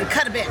 Ready to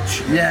cut a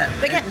bitch. Yeah.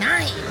 They got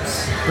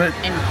knives. But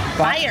And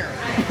fire.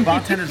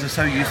 Bartenders are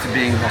so used to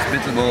being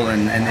hospitable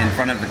and in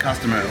front of the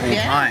customer at all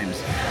times.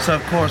 So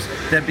of course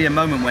there'd be a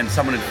moment when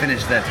someone had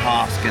finished their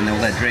task and all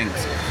their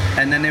drinks,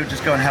 and then they would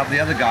just go and help the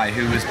other guy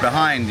who was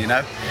behind.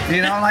 Like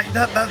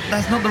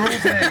that's not the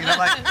rules here.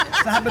 Like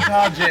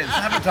sabotage it.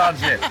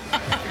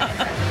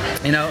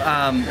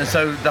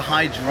 So the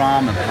high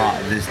drama part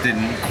of this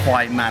didn't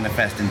quite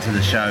manifest into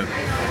the show,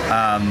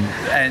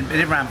 and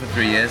it ran for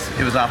 3 years.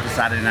 It was after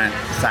Saturday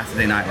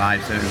Night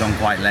Live, so it was on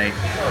quite late.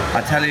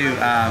 I tell you,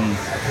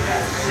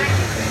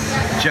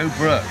 Joe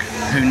Brook,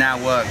 who now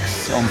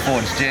works on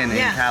FORDS Gin in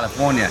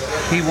California,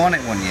 he won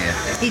it 1 year.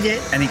 He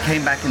did. And he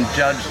came back and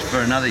judged for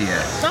another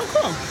year. Oh,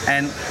 cool.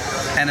 And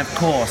of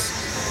course,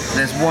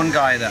 there's one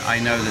guy that I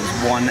know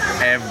that's won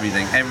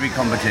everything, every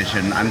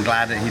competition. I'm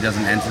glad that he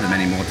doesn't enter them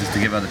anymore, just to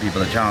give other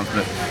people a chance.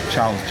 But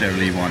Charles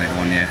Jolie won it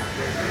 1 year.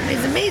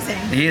 He's amazing.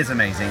 He is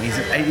amazing.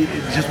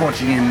 Just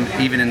watching him,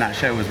 even in that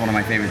show, was one of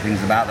my favorite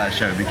things about that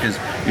show, because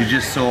you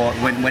just saw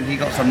when he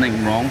got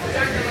something wrong,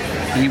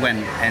 he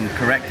went and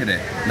corrected it.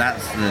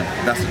 That's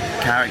a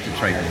character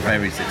trait of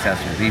very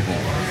successful people.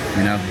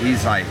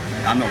 He's like,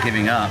 I'm not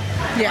giving up.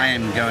 Yeah. I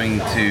am going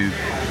to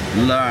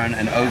learn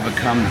and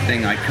overcome the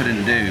thing I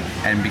couldn't do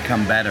and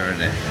become better at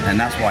it. And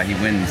that's why he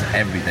wins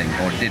everything,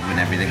 or did win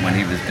everything when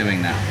he was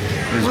doing that.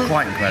 It was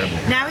quite incredible.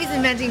 Now he's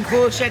inventing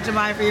cool shit to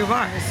buy for your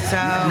bars. So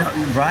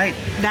Right.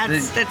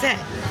 that's it.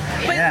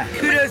 But Yeah.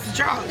 Kudos to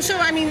Charles. So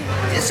I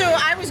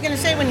was going to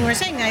say, when you were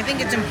saying that, I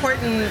think it's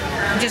important,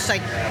 just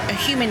like a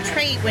human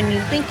trait, when you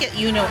think that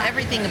you know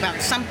everything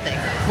about something,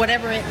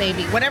 whatever it may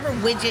be, whatever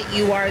widget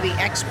you are the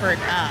expert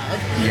of,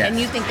 Yes. and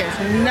you think there's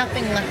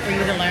nothing left for you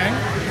to learn,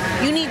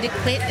 You need to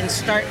quit and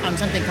start on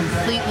something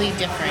completely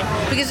different.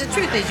 Because the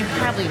truth is, you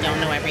probably don't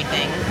know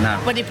everything.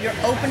 No. But if you're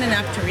open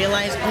enough to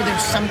realize, oh,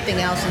 there's something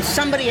else, and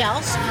somebody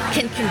else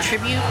can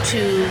contribute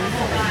to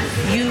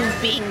you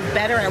being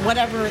better at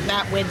whatever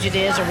that widget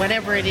is or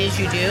whatever it is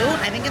you do,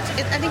 I think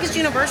it's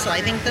universal.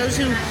 I think those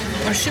who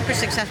are super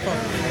successful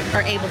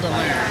are able to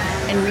learn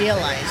and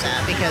realize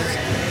that, because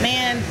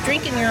man,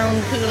 drinking your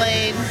own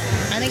Kool-Aid,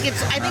 I think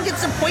it's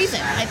a poison.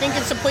 I think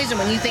it's a poison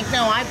when you think,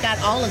 no, I've got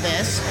all of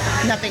this,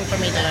 nothing for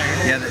me to learn.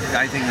 Yeah,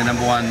 I think the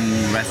number one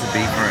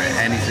recipe for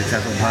any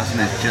successful person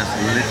is just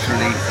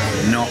literally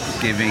not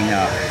giving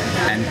up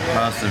and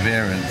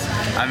perseverance.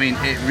 I mean,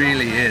 it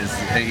really is,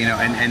 you know,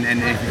 and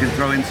if you can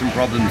throw in some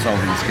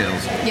problem-solving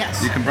skills,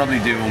 yes, you can probably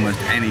do almost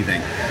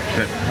anything.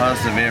 But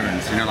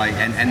perseverance, you know, like,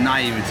 and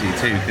naivety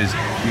too, because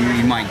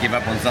you might give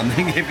up on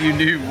something if you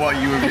knew what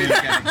you were really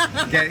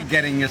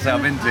getting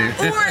yourself into.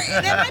 Or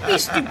that might be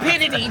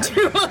stupidity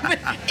too.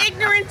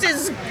 Ignorance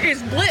is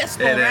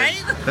blissful, It is.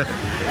 right?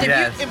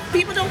 Yes. If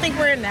people don't think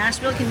we're in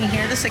Nashville, can you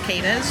hear the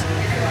cicadas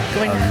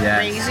going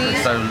crazy?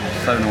 So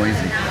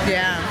noisy.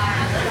 Yeah.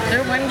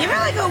 They're one. You ever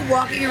like go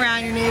walking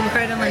around your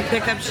neighborhood and like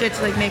pick up shit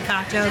to like make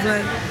cocktails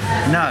with?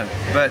 No,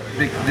 but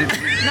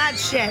Not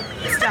shit,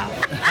 stuff.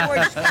 Or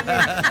just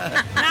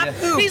not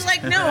poop. He's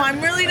like, no, I'm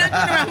really not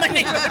going around my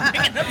neighborhood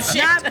picking up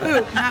shit. Not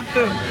poop, not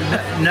poop.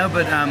 no,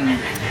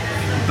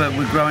 but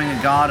we're growing a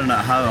garden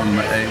at home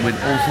with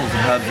all sorts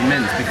of herbs and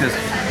mints because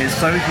it's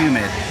so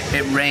humid.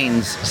 It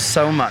rains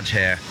so much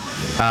here.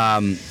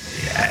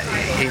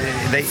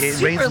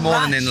 It rains more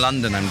than in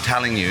London, I'm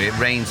telling you. It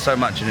rains so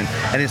much and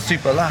it's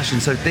super lush,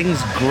 and so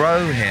things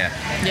grow here.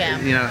 Yeah.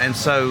 You know, and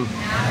so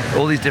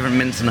all these different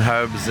mints and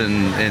herbs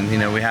and you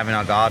know, we have in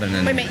our garden.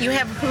 And Wait a minute, you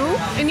have who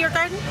in your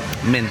garden?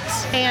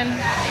 mints, And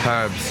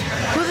herbs.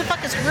 who the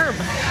fuck is Herb?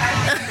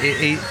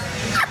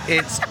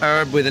 It's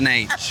herb with an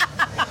H.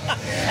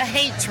 A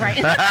H, right?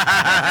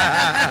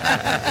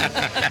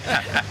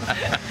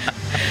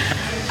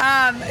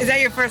 Is that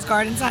your first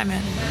garden,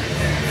 Simon?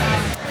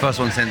 First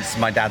one since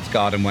my dad's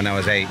garden when I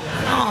was 8.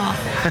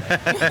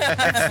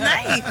 That's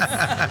nice. Is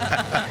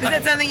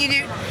that something you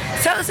do?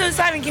 So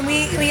Simon, can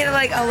we get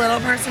like a little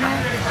personal?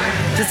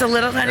 Just a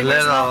little tiny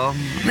personal?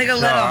 Like a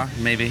little.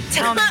 Maybe.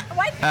 Tell me.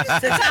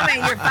 So tell me,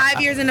 you're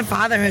 5 years into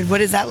fatherhood. What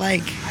is that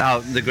like?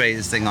 Oh, the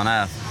greatest thing on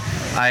earth.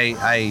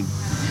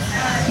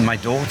 My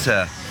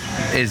daughter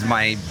is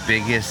my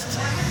biggest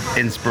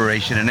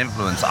inspiration and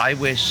influence. I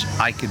wish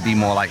I could be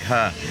more like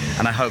her,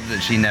 and I hope that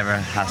she never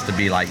has to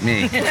be like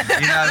me.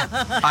 You know,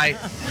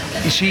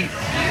 she,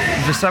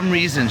 for some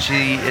reason,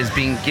 she is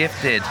being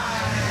gifted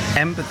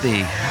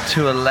empathy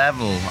to a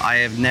level I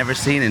have never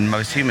seen in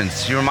most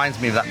humans. She reminds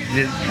me of that.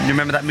 You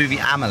remember that movie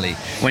Amelie,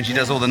 when she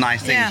does all the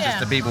nice things just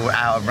to people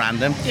out of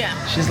random? Yeah.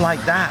 She's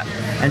like that,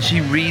 and she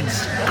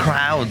reads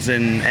crowds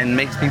and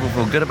makes people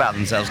feel good about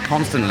themselves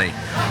constantly.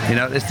 You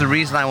know, it's the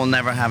reason I will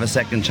never have a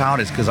second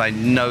child, is because I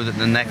know that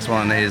the next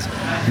one is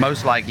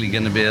most likely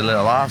going to be a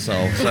little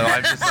arsehole. So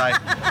I'm just like,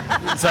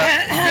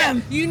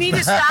 You need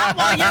to stop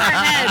while you're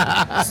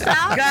ahead.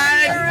 Stop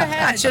while you're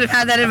ahead. I should have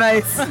had that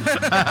advice.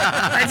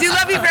 I do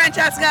love you, Francesca.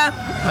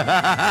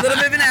 A little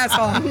bit of an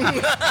asshole.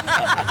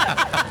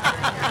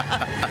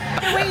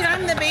 Wait,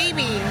 I'm the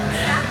baby.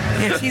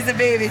 Yeah, she's a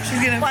baby.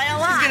 She's gonna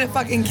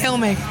fucking kill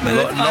me. But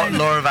it's fine.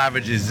 law of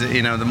averages,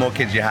 you know, the more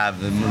kids you have,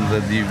 the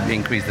you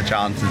increase the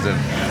chances of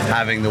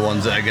having the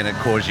ones that are going to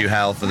cause you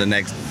hell for the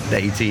next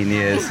 18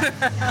 years.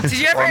 Did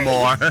you ever, or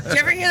more. Did you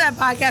ever hear that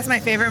podcast, My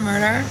Favorite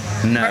Murder?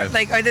 No. Or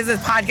there's this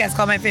podcast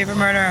called My Favorite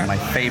Murder. My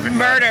favorite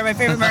murder. My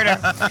favorite murder.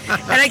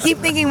 And I keep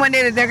thinking one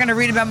day that they're gonna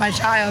read about my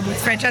child, but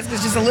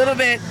Francesca's just a little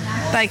bit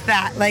like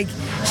that. Like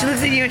she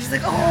looks at you and she's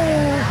like,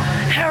 "Oh,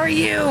 how are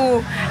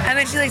you?" And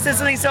then she like says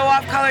something so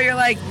off color. You're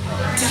like,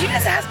 "Did you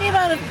just ask me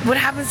about what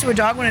happens to a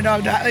dog when a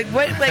dog dies?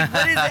 What is it?"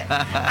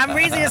 I'm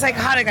raising a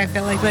psychotic. I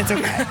feel like, but it's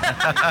okay.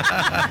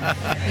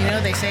 You know,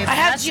 they say I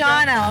have that's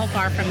Gianna. all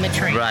far from the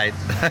tree. Right.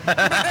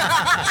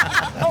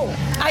 Oh,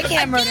 I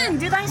can't murder. Again,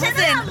 did I say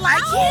Listen, that out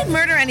loud? I can't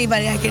murder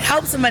anybody. I can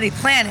help somebody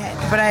plan it,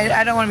 but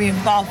I don't want to be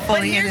involved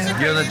fully in here's it.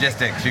 the You're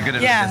logistics. You're good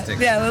at Yeah,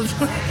 logistics.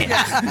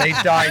 yeah. They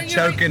died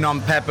choking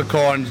on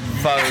peppercorn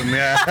foam.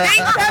 Yeah.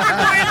 Pink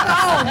peppercorn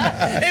foam.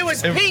 It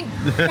was pink.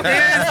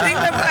 Yeah, pink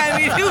peppercorn. I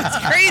mean, it was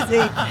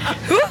crazy.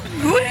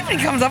 Who even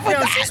comes up with No,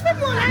 that? she's from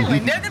Long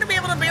Island. They're going to be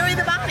able to bury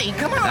the body.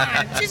 Come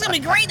on. She's going to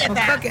be great at We'll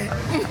that. cook it.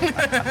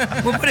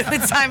 We'll put it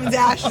with Simon's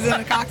ashes in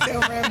a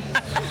cocktail for him.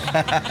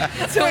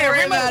 Don't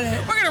worry about it.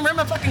 We're going to rim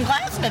a fucking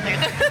glass with it.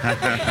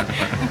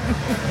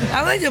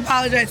 I would like to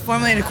apologize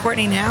formally to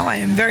Courtney now. I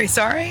am very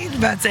sorry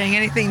about saying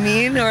anything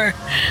mean or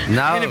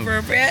No.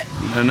 inappropriate.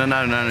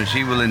 No.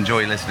 She will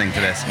enjoy listening to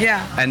this.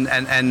 Yeah. And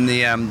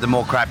the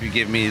more crap you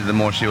give me, the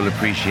more she will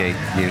appreciate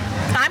you.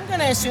 I'm going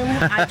to assume,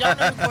 I don't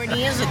know who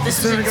Courtney is, that this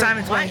is Assuming your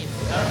Simon's wife.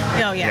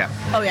 Oh, yeah. Yeah.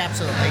 Oh, yeah,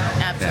 absolutely.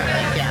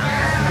 Absolutely,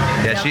 yeah.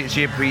 Yeah,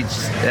 she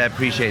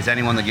appreciates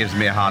anyone that gives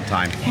me a hard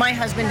time. My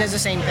husband does the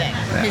same thing.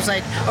 He's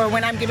like, or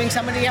when I'm giving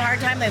somebody a hard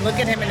time, they look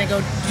at him and they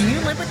go, "Do you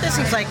live with this?"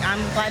 He's like, "I'm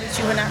glad it's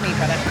you and not me,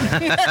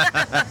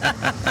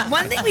 brother."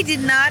 One thing we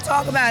did not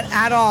talk about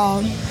at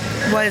all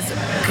was,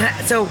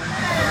 so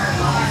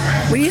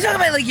when you talk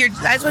about like your,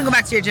 I just want to go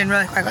back to your gin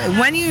really quickly.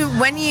 When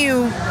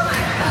you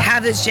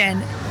have this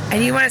gin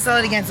and you want to sell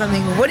it against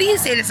something, what do you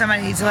say to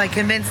somebody to like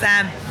convince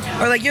them,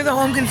 or like you're the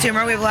home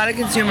consumer? We have a lot of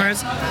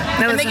consumers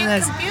that And they listen to get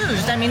this.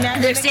 confused. I mean,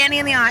 They're standing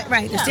in the aisle,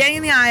 right? They're standing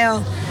in the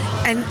aisle,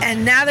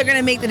 and now they're going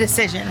to make the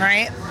decision,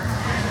 right?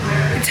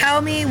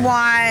 Tell me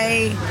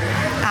why,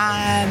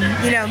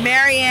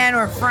 Marianne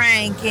or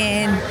Frank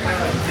in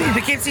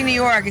Poughkeepsie, New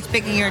York is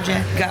picking your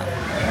gin. Go.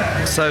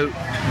 So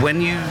when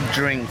you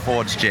drink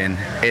FORDS gin,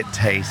 it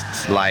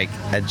tastes like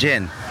a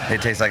gin.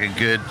 It tastes like a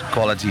good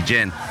quality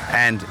gin.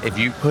 And if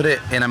you put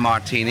it in a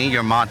martini,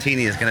 your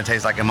martini is going to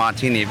taste like a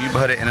martini. If you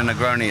put it in a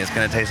Negroni, it's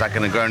going to taste like a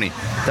Negroni.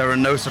 There are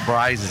no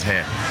surprises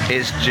here.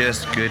 It's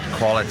just good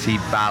quality,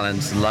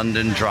 balanced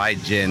London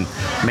dried gin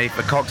made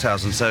for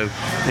cocktails. And so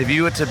if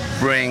you were to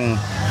bring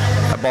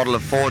a bottle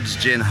of FORDS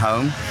gin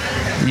home,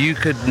 you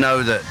could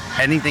know that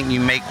anything you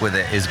make with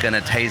it is going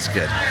to taste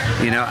good.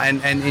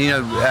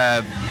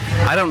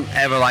 I don't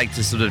ever like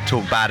to sort of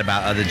talk bad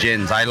about other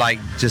gins. I like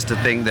just to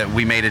think that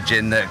we made a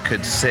gin that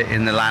could sit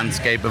in the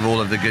landscape of all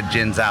of the good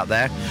gins out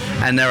there.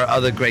 And there are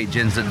other great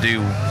gins that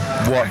do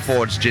what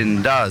FORDS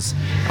gin does.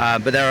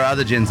 But there are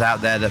other gins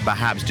out there that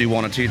perhaps do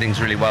one or two things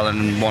really well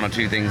and one or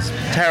two things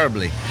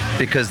terribly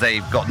because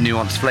they've got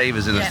nuanced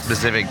flavors in a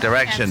specific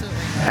direction.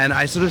 Absolutely. And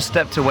I sort of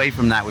stepped away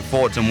from that with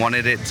FORDS and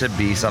wanted it to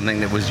be something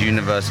that was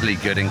universally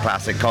good in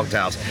classic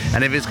cocktails.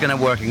 And if it's going to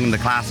work in the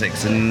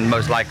classics, and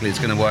most likely it's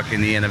going to work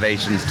in the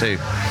innovations too.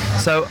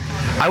 So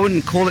I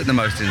wouldn't call it the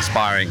most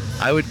inspiring.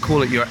 I would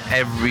call it your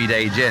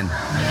everyday gin.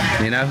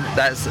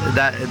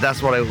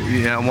 That's what I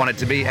want it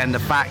to be. And the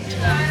fact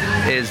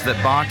is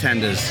that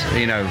bartenders,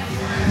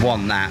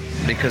 want that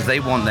because they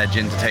want their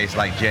gin to taste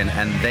like gin,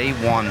 and they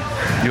want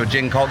your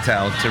gin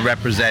cocktail to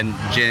represent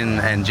gin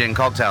and gin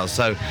cocktails.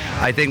 So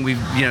I think we've,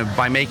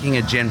 by making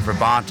a gin for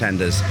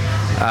bartenders,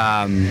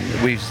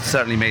 we've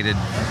certainly made a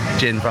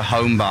gin for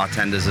home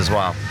bartenders as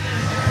well.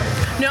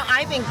 No,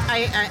 I think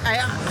I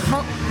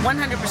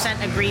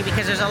 100% agree,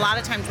 because there's a lot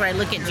of times where I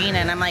look at Gina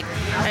and I'm like,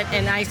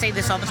 and I say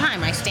this all the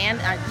time, I stand,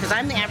 because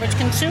I'm the average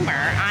consumer,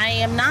 I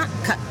am not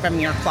cut from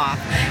your cloth.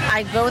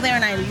 I go there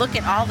and I look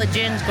at all the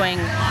gins going,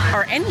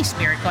 or any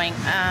spirit going,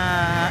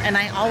 and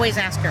I always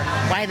ask her,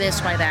 why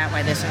this, why that,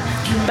 why this?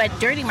 But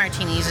dirty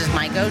martinis is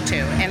my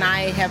go-to, and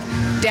I have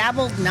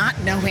dabbled not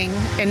knowing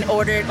and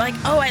ordered like,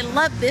 oh, I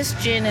love this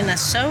gin in a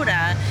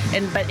soda,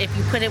 but if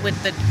you put it with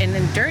and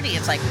then dirty,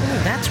 it's like,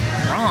 ooh, that's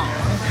wrong.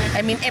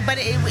 I mean,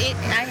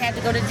 I had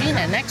to go to Gina,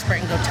 an expert,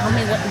 and go, tell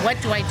me what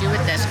do I do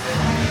with this?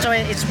 So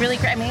it's really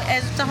great. I mean,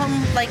 as the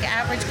home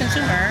average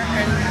consumer,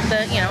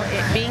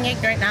 and being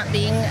ignorant, not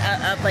being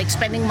like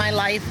spending my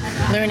life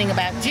learning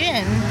about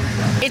gin,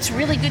 it's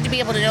really good to be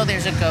able to know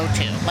there's a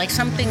go-to, like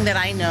something that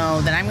I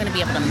know that I'm going to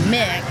be able to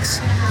mix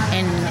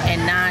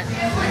and not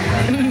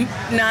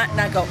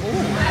go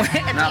ooh.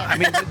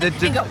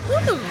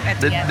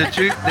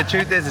 The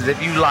truth is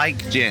if you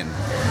like gin,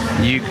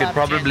 you could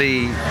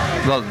probably,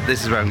 well,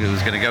 this is where I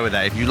was going to go with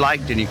that. If you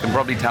like gin, you can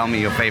probably tell me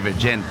your favorite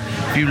gin.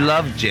 If you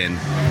love gin,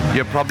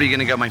 you're probably going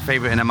to go, my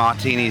favorite in a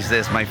martini is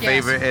this, my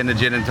favorite in a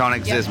gin and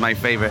tonic is this, my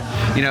favorite,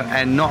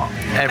 and not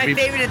every...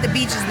 My favorite at the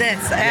beach is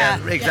this. Yeah,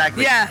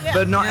 exactly. Yeah.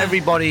 But not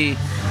everybody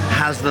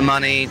has the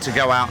money to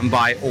go out and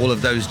buy all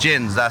of those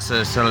gins. That's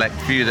a select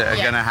few that are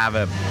going to have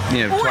a,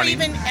 or 20...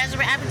 even, as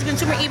an average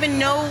consumer, even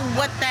know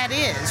what that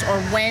is,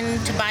 or when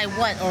to buy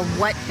what, or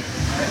what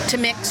to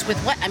mix with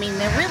what. I mean,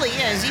 there really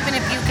is. Even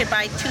if you could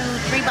buy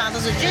 2-3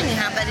 bottles of gin, you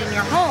have that in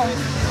your home.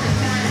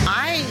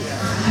 I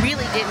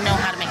really didn't know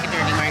how to make a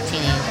dirty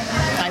martini.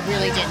 I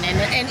really didn't,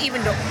 and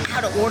even know how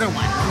to order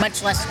one,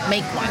 much less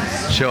make one.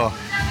 Sure.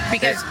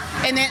 Because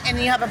and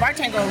you have a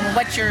bartender going, well,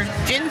 what's your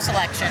gin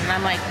selection? And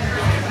I'm like,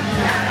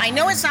 I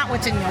know it's not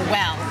what's in your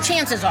well.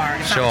 Chances are.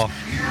 It's sure. Not.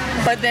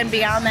 But then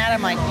beyond that,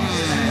 I'm like,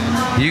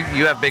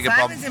 You have bigger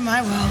problems. Simon's in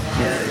my well.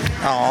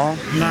 Oh,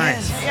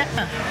 nice.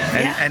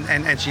 yeah.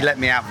 And she let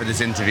me out for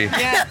this interview.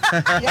 Yeah.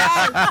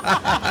 Yes.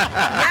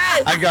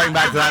 I'm going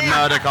back to that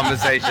murder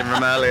conversation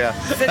from earlier.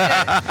 If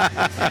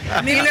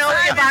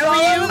I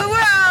were you, the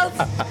world,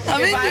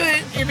 I'm into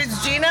it. If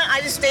it's Gina, I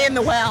just stay in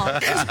the well.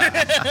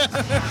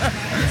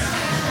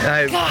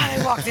 God,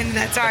 I walked into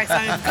that. Sorry,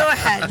 Simon. Go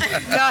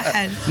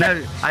ahead.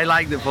 No, I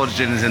like that FORDS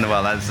gin is in the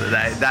well. That's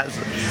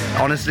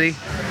honestly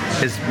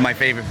is my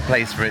favorite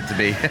place for it to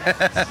be.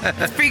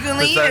 It's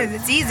frequently used.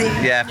 It's easy.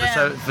 Yeah,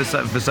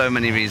 for so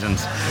many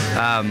reasons.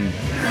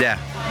 Yeah.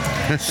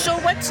 So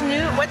what's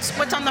new?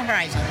 What's on the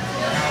horizon?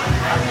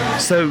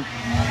 So,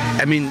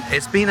 I mean,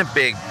 it's been a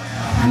big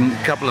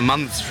couple of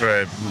months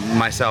for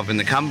myself in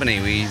the company.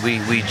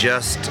 We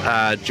just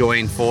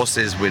joined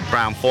forces with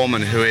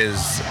Brown-Forman, who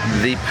is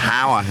the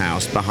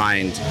powerhouse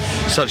behind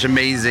such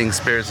amazing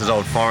spirits as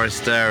Old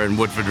Forester and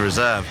Woodford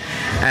Reserve,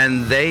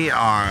 and they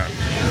are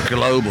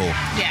global.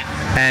 Yeah.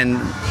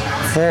 And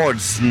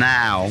Fords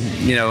now,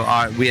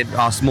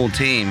 our small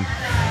team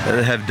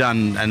have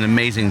done an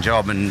amazing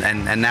job,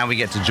 and now we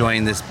get to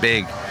join this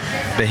big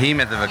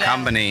behemoth of a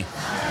company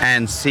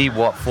and see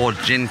what Ford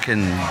Gin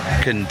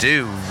can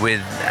do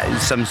with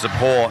some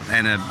support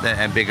and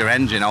a bigger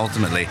engine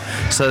ultimately.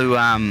 So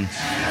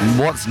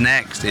what's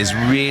next is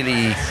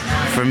really,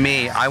 for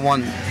me, I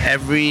want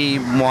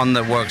everyone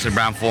that works at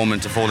Brown-Forman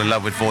to fall in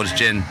love with Ford's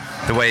Gin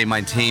the way my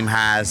team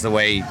has, the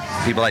way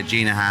people like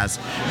Gina has.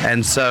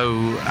 And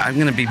so I'm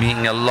going to be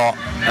meeting a lot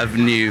of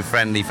new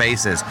friendly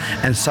faces.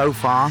 And so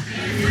far,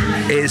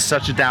 it is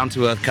such a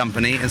down-to-earth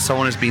company, and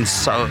everyone's been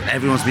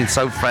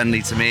so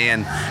friendly to me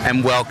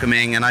and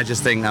welcoming, and I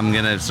just think I'm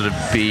going to sort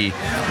of be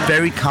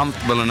very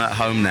comfortable and at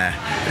home there.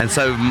 And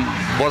so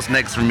what's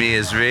next for me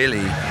is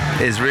really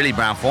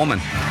Brown-Forman.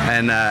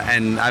 And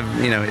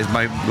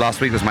last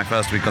week was my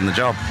first week on the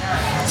job.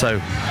 So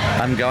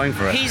I'm going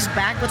for it. He's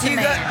back with the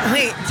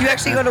man. Do you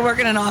actually go to work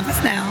in an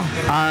office now?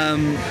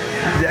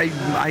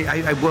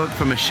 I work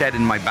from a shed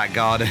in my back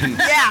garden.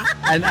 Yeah.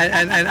 And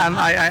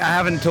I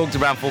haven't talked to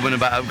Brown-Forman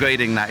about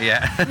upgrading that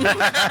yet.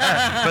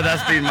 But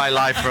that's been my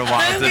life for a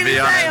while, to be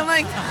honest.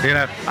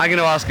 I'm going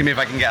to ask him if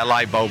I can get a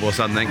light bulb or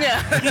something.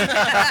 Yeah.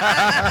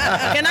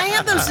 Can I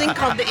have those things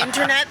called the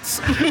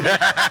internets?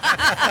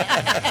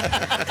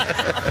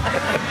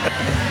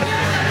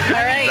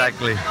 All right.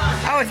 Exactly.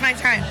 Oh, it's my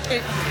turn.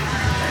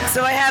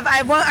 So I have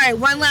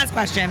one last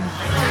question.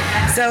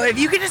 So if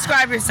you could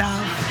describe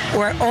yourself,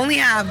 or only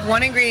have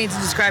one ingredient to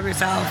describe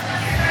yourself,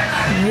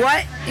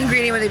 what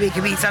ingredient would it be? It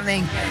could be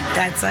something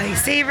that's like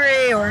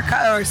savory or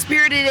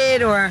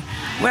spirited or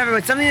whatever,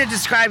 but something that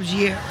describes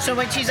you. So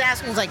what she's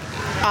asking is, like,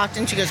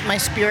 often she goes, my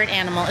spirit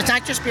animal. It's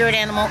not your spirit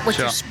animal, what's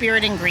your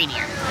spirit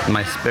ingredient?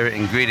 My spirit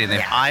ingredient.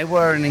 If I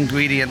were an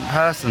ingredient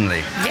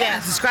personally.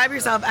 Yes. Describe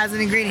yourself as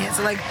an ingredient.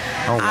 So, like,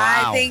 oh,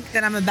 wow. I think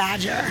that I'm a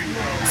badger.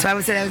 So I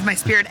would say that was my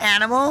spirit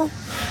animal,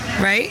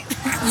 right?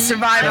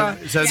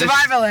 Survivalist.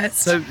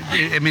 So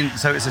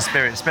it's a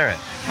spirit.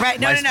 Right,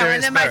 no.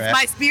 And then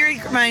my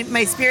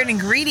spirit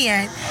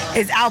ingredient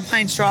is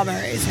alpine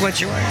strawberries. What's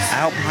yours?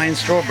 Alpine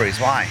strawberries,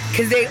 why?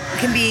 Because they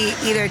can be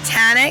either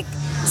tannic,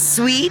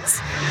 sweet,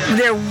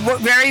 they're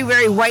very,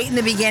 very white in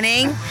the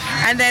beginning,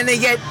 and then they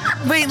get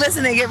really,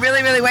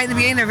 really white in the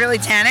beginning, they're really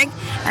tannic,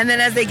 and then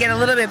as they get a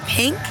little bit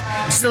pink,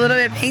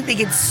 they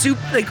get soup,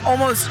 like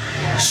almost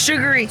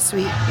sugary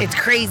sweet. It's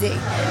crazy.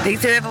 They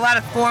have a lot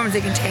of forms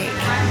they can take.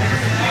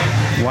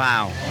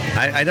 Wow.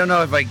 I don't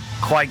know if I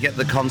quite get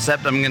the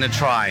concept. I'm going to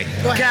try.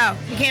 Go.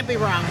 You can't be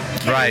wrong.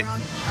 Right.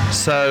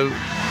 So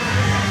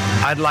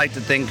I'd like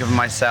to think of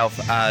myself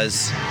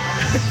as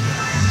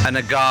an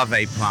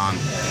agave plant.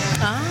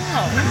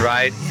 Oh.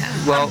 Right?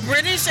 Yeah. Well, a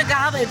British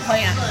agave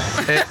plant.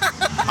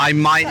 I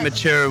might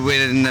mature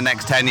within the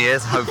next 10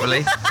 years,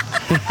 hopefully.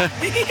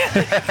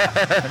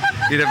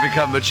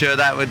 Become mature.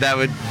 That would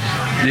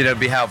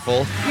be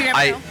helpful.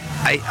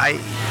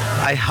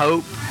 I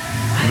hope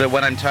that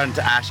when I'm turned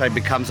to ash, I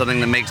become something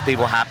that makes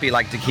people happy,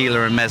 like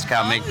tequila and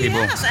mezcal make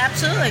people. Yes,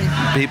 absolutely.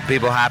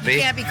 People happy.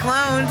 You can't be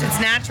cloned. It's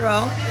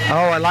natural.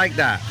 Oh, I like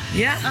that.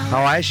 Yeah. Oh,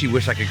 I actually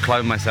wish I could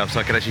clone myself so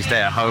I could actually stay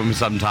at home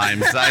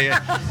sometimes. No,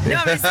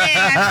 I'm just saying.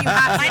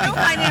 I don't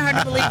find it hard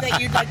to believe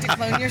that you'd like to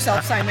clone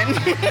yourself, Simon.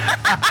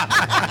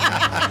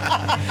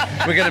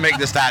 We're gonna make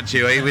the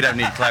statue. Eh? We don't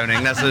need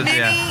cloning. That's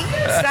Mini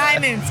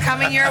Simon's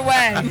coming your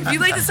way. If you'd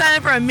like to sign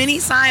up for a mini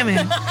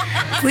Simon,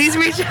 please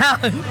reach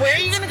out. Where are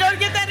you gonna go to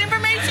get that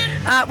information?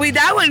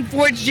 That one,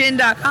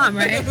 fordsgin.com,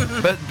 right?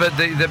 But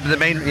the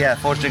main,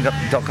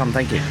 fordsgin.com.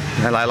 Thank you.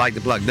 I like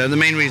the plug. The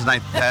main reason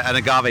an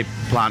agave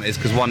plant is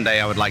because one day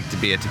I would like to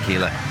be a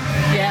tequila.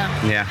 Yeah.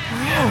 Yeah.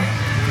 Oh.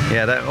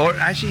 Yeah.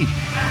 I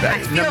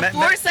feel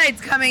foresight's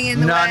coming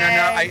in the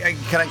way.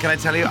 Can I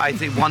tell you? I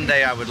think one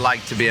day I would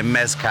like to be a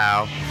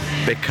mezcal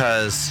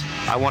because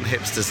I want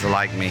hipsters to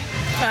like me.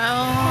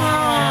 Oh.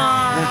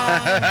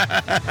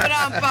 But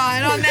I'm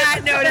fine. On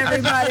that note,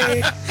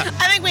 everybody.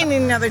 I think we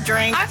need another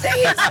drink. I'm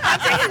taking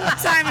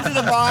Simon to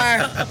the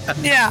bar.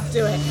 Yeah.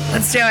 Do it.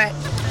 Let's do it.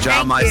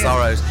 Jar my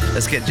sorrows.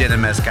 Let's get gin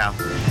and mezcal.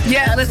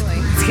 Yeah, let's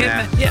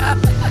get it. Yeah.